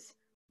approaches,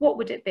 what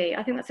would it be?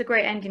 I think that's a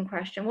great ending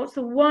question. What's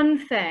the one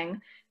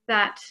thing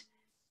that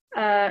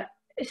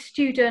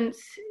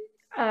students,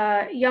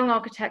 young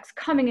architects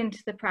coming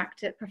into the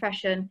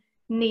profession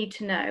need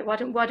to know? Why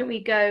don't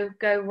we go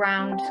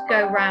round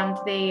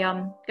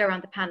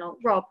the panel?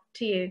 Rob,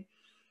 to you.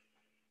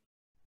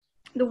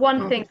 The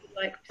one thing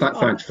like.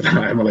 Thanks for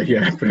that, Emily.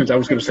 Yeah, I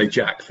was going to say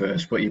Jack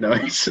first, but you know.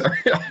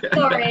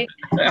 Sorry.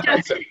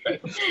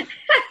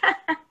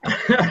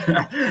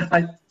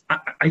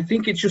 I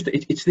think it's just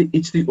it's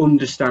the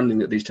understanding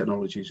that these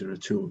technologies are a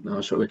tool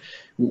now. So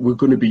we're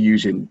going to be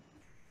using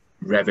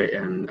Revit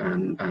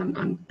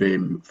and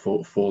BIM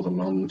for the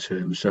long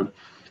term. So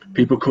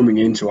people coming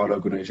into our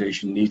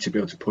organisation need to be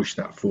able to push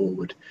that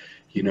forward,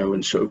 you know.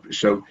 And so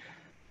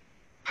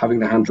having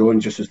the hand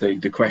drawings, just as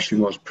the question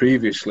was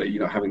previously, you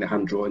know, having the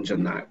hand drawings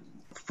and that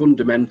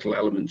fundamental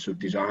elements of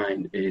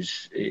design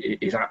is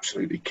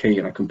absolutely key.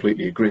 And I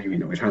completely agree, you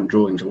know, with hand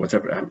drawings or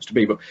whatever it happens to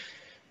be, but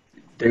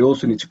they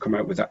also need to come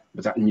out with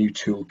that new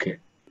toolkit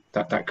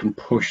that can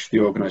push the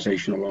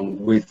organisation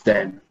along with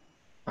them,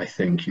 I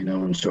think, you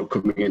know, and so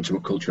coming into a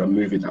culture and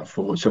moving that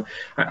forward. So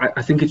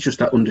I think it's just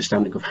that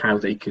understanding of how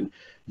they can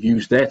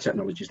use their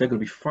technologies. They're going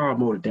to be far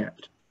more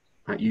adept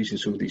at using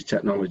some of these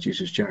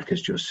technologies, as Jack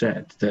has just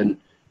said, than,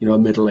 you know, a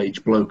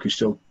middle-aged bloke who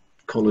still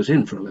colours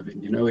in for a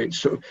living. You know, it's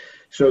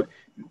so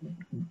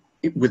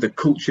with the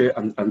culture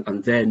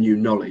and their new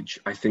knowledge,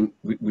 I think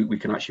we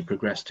can actually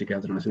progress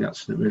together, and I think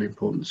that's the really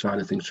important side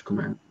of things to come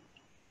out.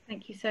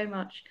 Thank you so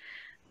much,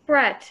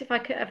 Bret. If I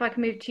could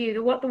move to you,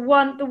 the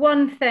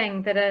one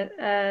thing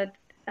that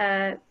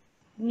a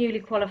newly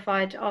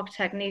qualified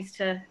architect needs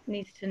to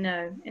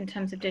know in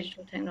terms of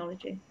digital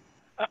technology.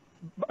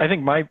 I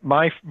think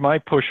my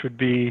push would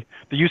be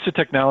the use of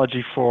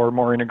technology for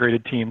more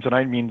integrated teams, and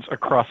I mean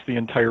across the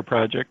entire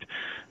project.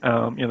 You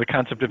know, the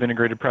concept of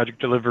integrated project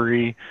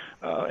delivery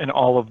and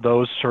all of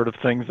those sort of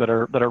things that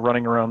are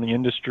running around the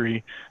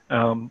industry.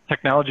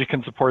 Technology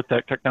can support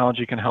that.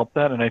 Technology can help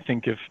that, and I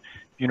think if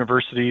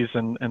universities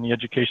and the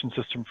education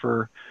system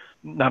for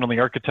not only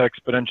architects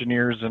but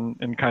engineers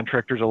and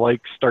contractors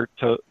alike start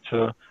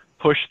to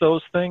push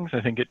those things,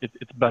 I think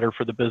it's better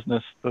for the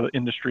business, the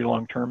industry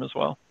long term as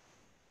well.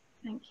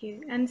 Thank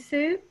you. And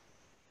Sue?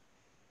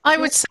 I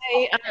would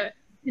say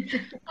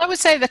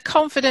the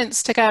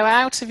confidence to go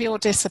out of your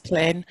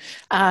discipline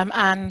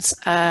and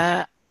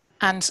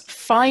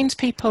find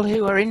people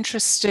who are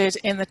interested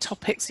in the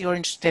topics you're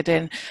interested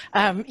in.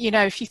 You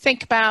know, if you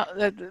think about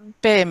the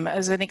BIM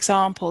as an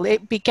example,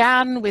 it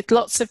began with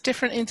lots of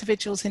different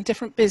individuals in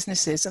different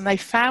businesses, and they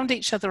found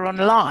each other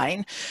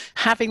online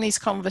having these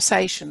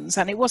conversations.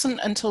 And it wasn't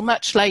until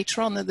much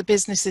later on that the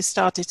businesses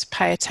started to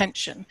pay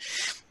attention.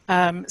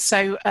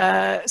 So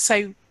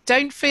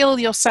don't feel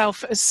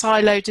yourself as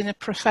siloed in a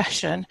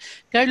profession.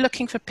 Go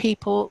looking for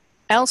people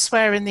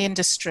elsewhere in the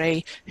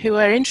industry who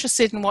are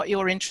interested in what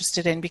you're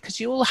interested in, because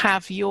you all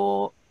have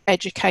your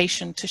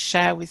education to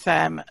share with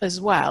them as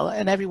well,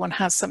 and everyone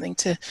has something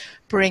to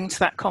bring to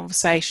that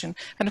conversation.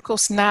 And of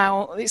course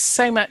now it's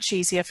so much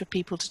easier for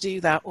people to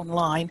do that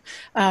online,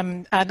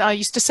 and I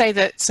used to say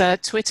that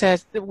Twitter,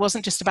 it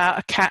wasn't just about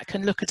a cat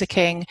can look at a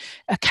king,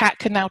 a cat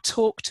can now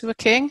talk to a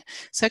king.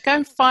 So go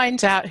and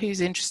find out who's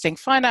interesting,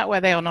 find out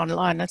where they are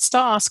online, and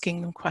start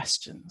asking them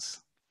questions.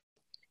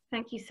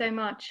 Thank you so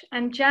much.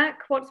 And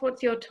Jack,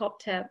 what's your top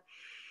tip?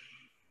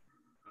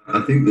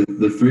 I think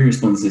the three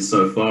responses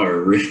so far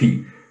are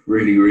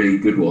really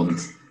good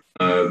ones,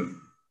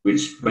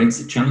 which makes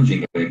it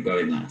challenging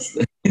going last.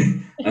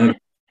 I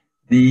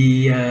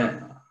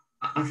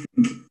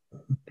think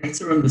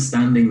better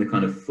understanding the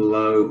kind of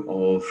flow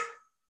of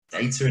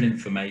data and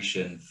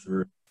information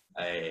through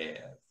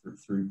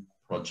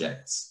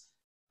projects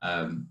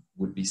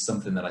would be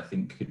something that I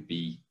think could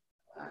be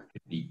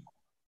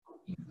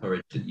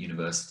encouraged at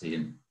university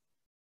and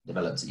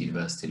developed at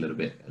university a little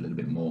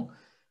bit more.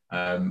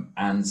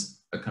 And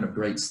a kind of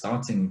great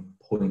starting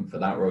point for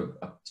that, or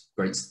a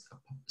great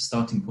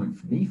starting point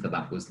for me for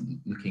that, was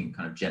looking at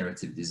kind of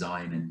generative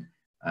design,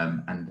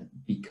 and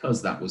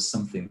because that was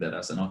something that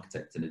as an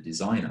architect and a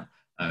designer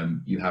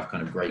you have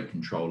kind of great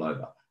control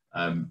over,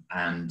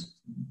 and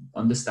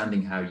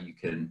understanding how you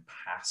can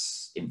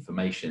pass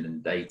information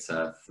and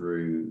data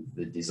through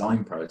the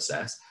design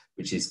process,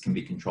 which can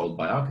be controlled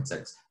by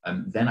architects,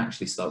 then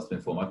actually starts to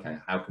inform, okay,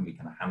 how can we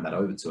kind of hand that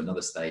over to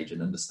another stage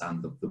and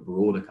understand the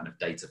broader kind of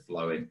data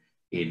flowing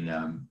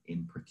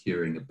in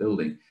procuring a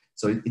building.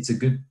 So it's a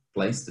good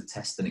place to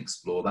test and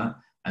explore that.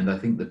 And I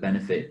think the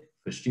benefit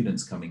for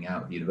students coming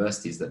out of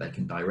university is that they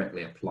can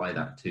directly apply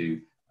that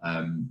to,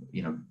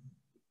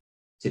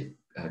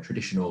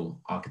 traditional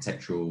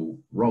architectural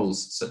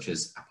roles, such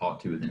as a part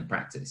 2 within a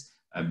practice.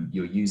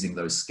 You're using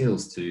those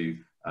skills to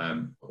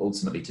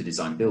ultimately to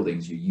design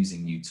buildings. You're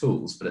using new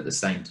tools, but at the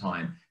same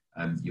time,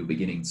 you're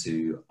beginning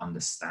to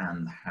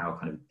understand how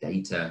kind of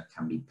data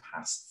can be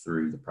passed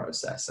through the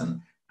process.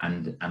 And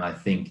I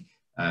think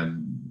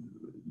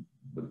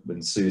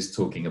when Sue's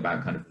talking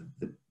about kind of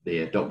the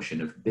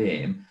adoption of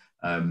BIM,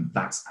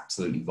 that's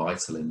absolutely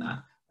vital in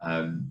that.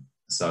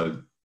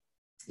 So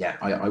yeah,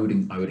 I would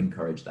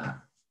encourage that.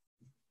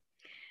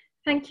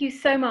 Thank you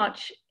so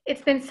much.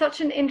 It's been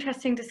such an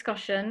interesting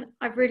discussion.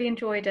 I've really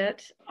enjoyed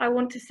it. I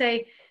want to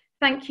say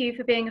thank you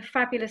for being a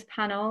fabulous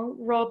panel.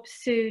 Rob,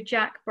 Sue,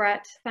 Jack,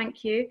 Bret,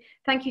 thank you.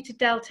 Thank you to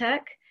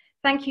Deltek.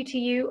 Thank you to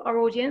you, our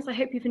audience. I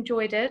hope you've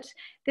enjoyed it.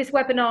 This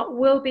webinar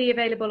will be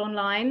available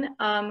online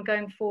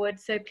going forward,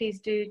 so please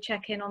do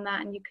check in on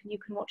that, and you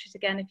can watch it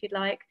again if you'd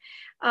like.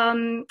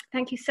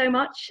 Thank you so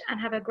much,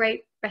 and have a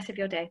great rest of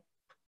your day.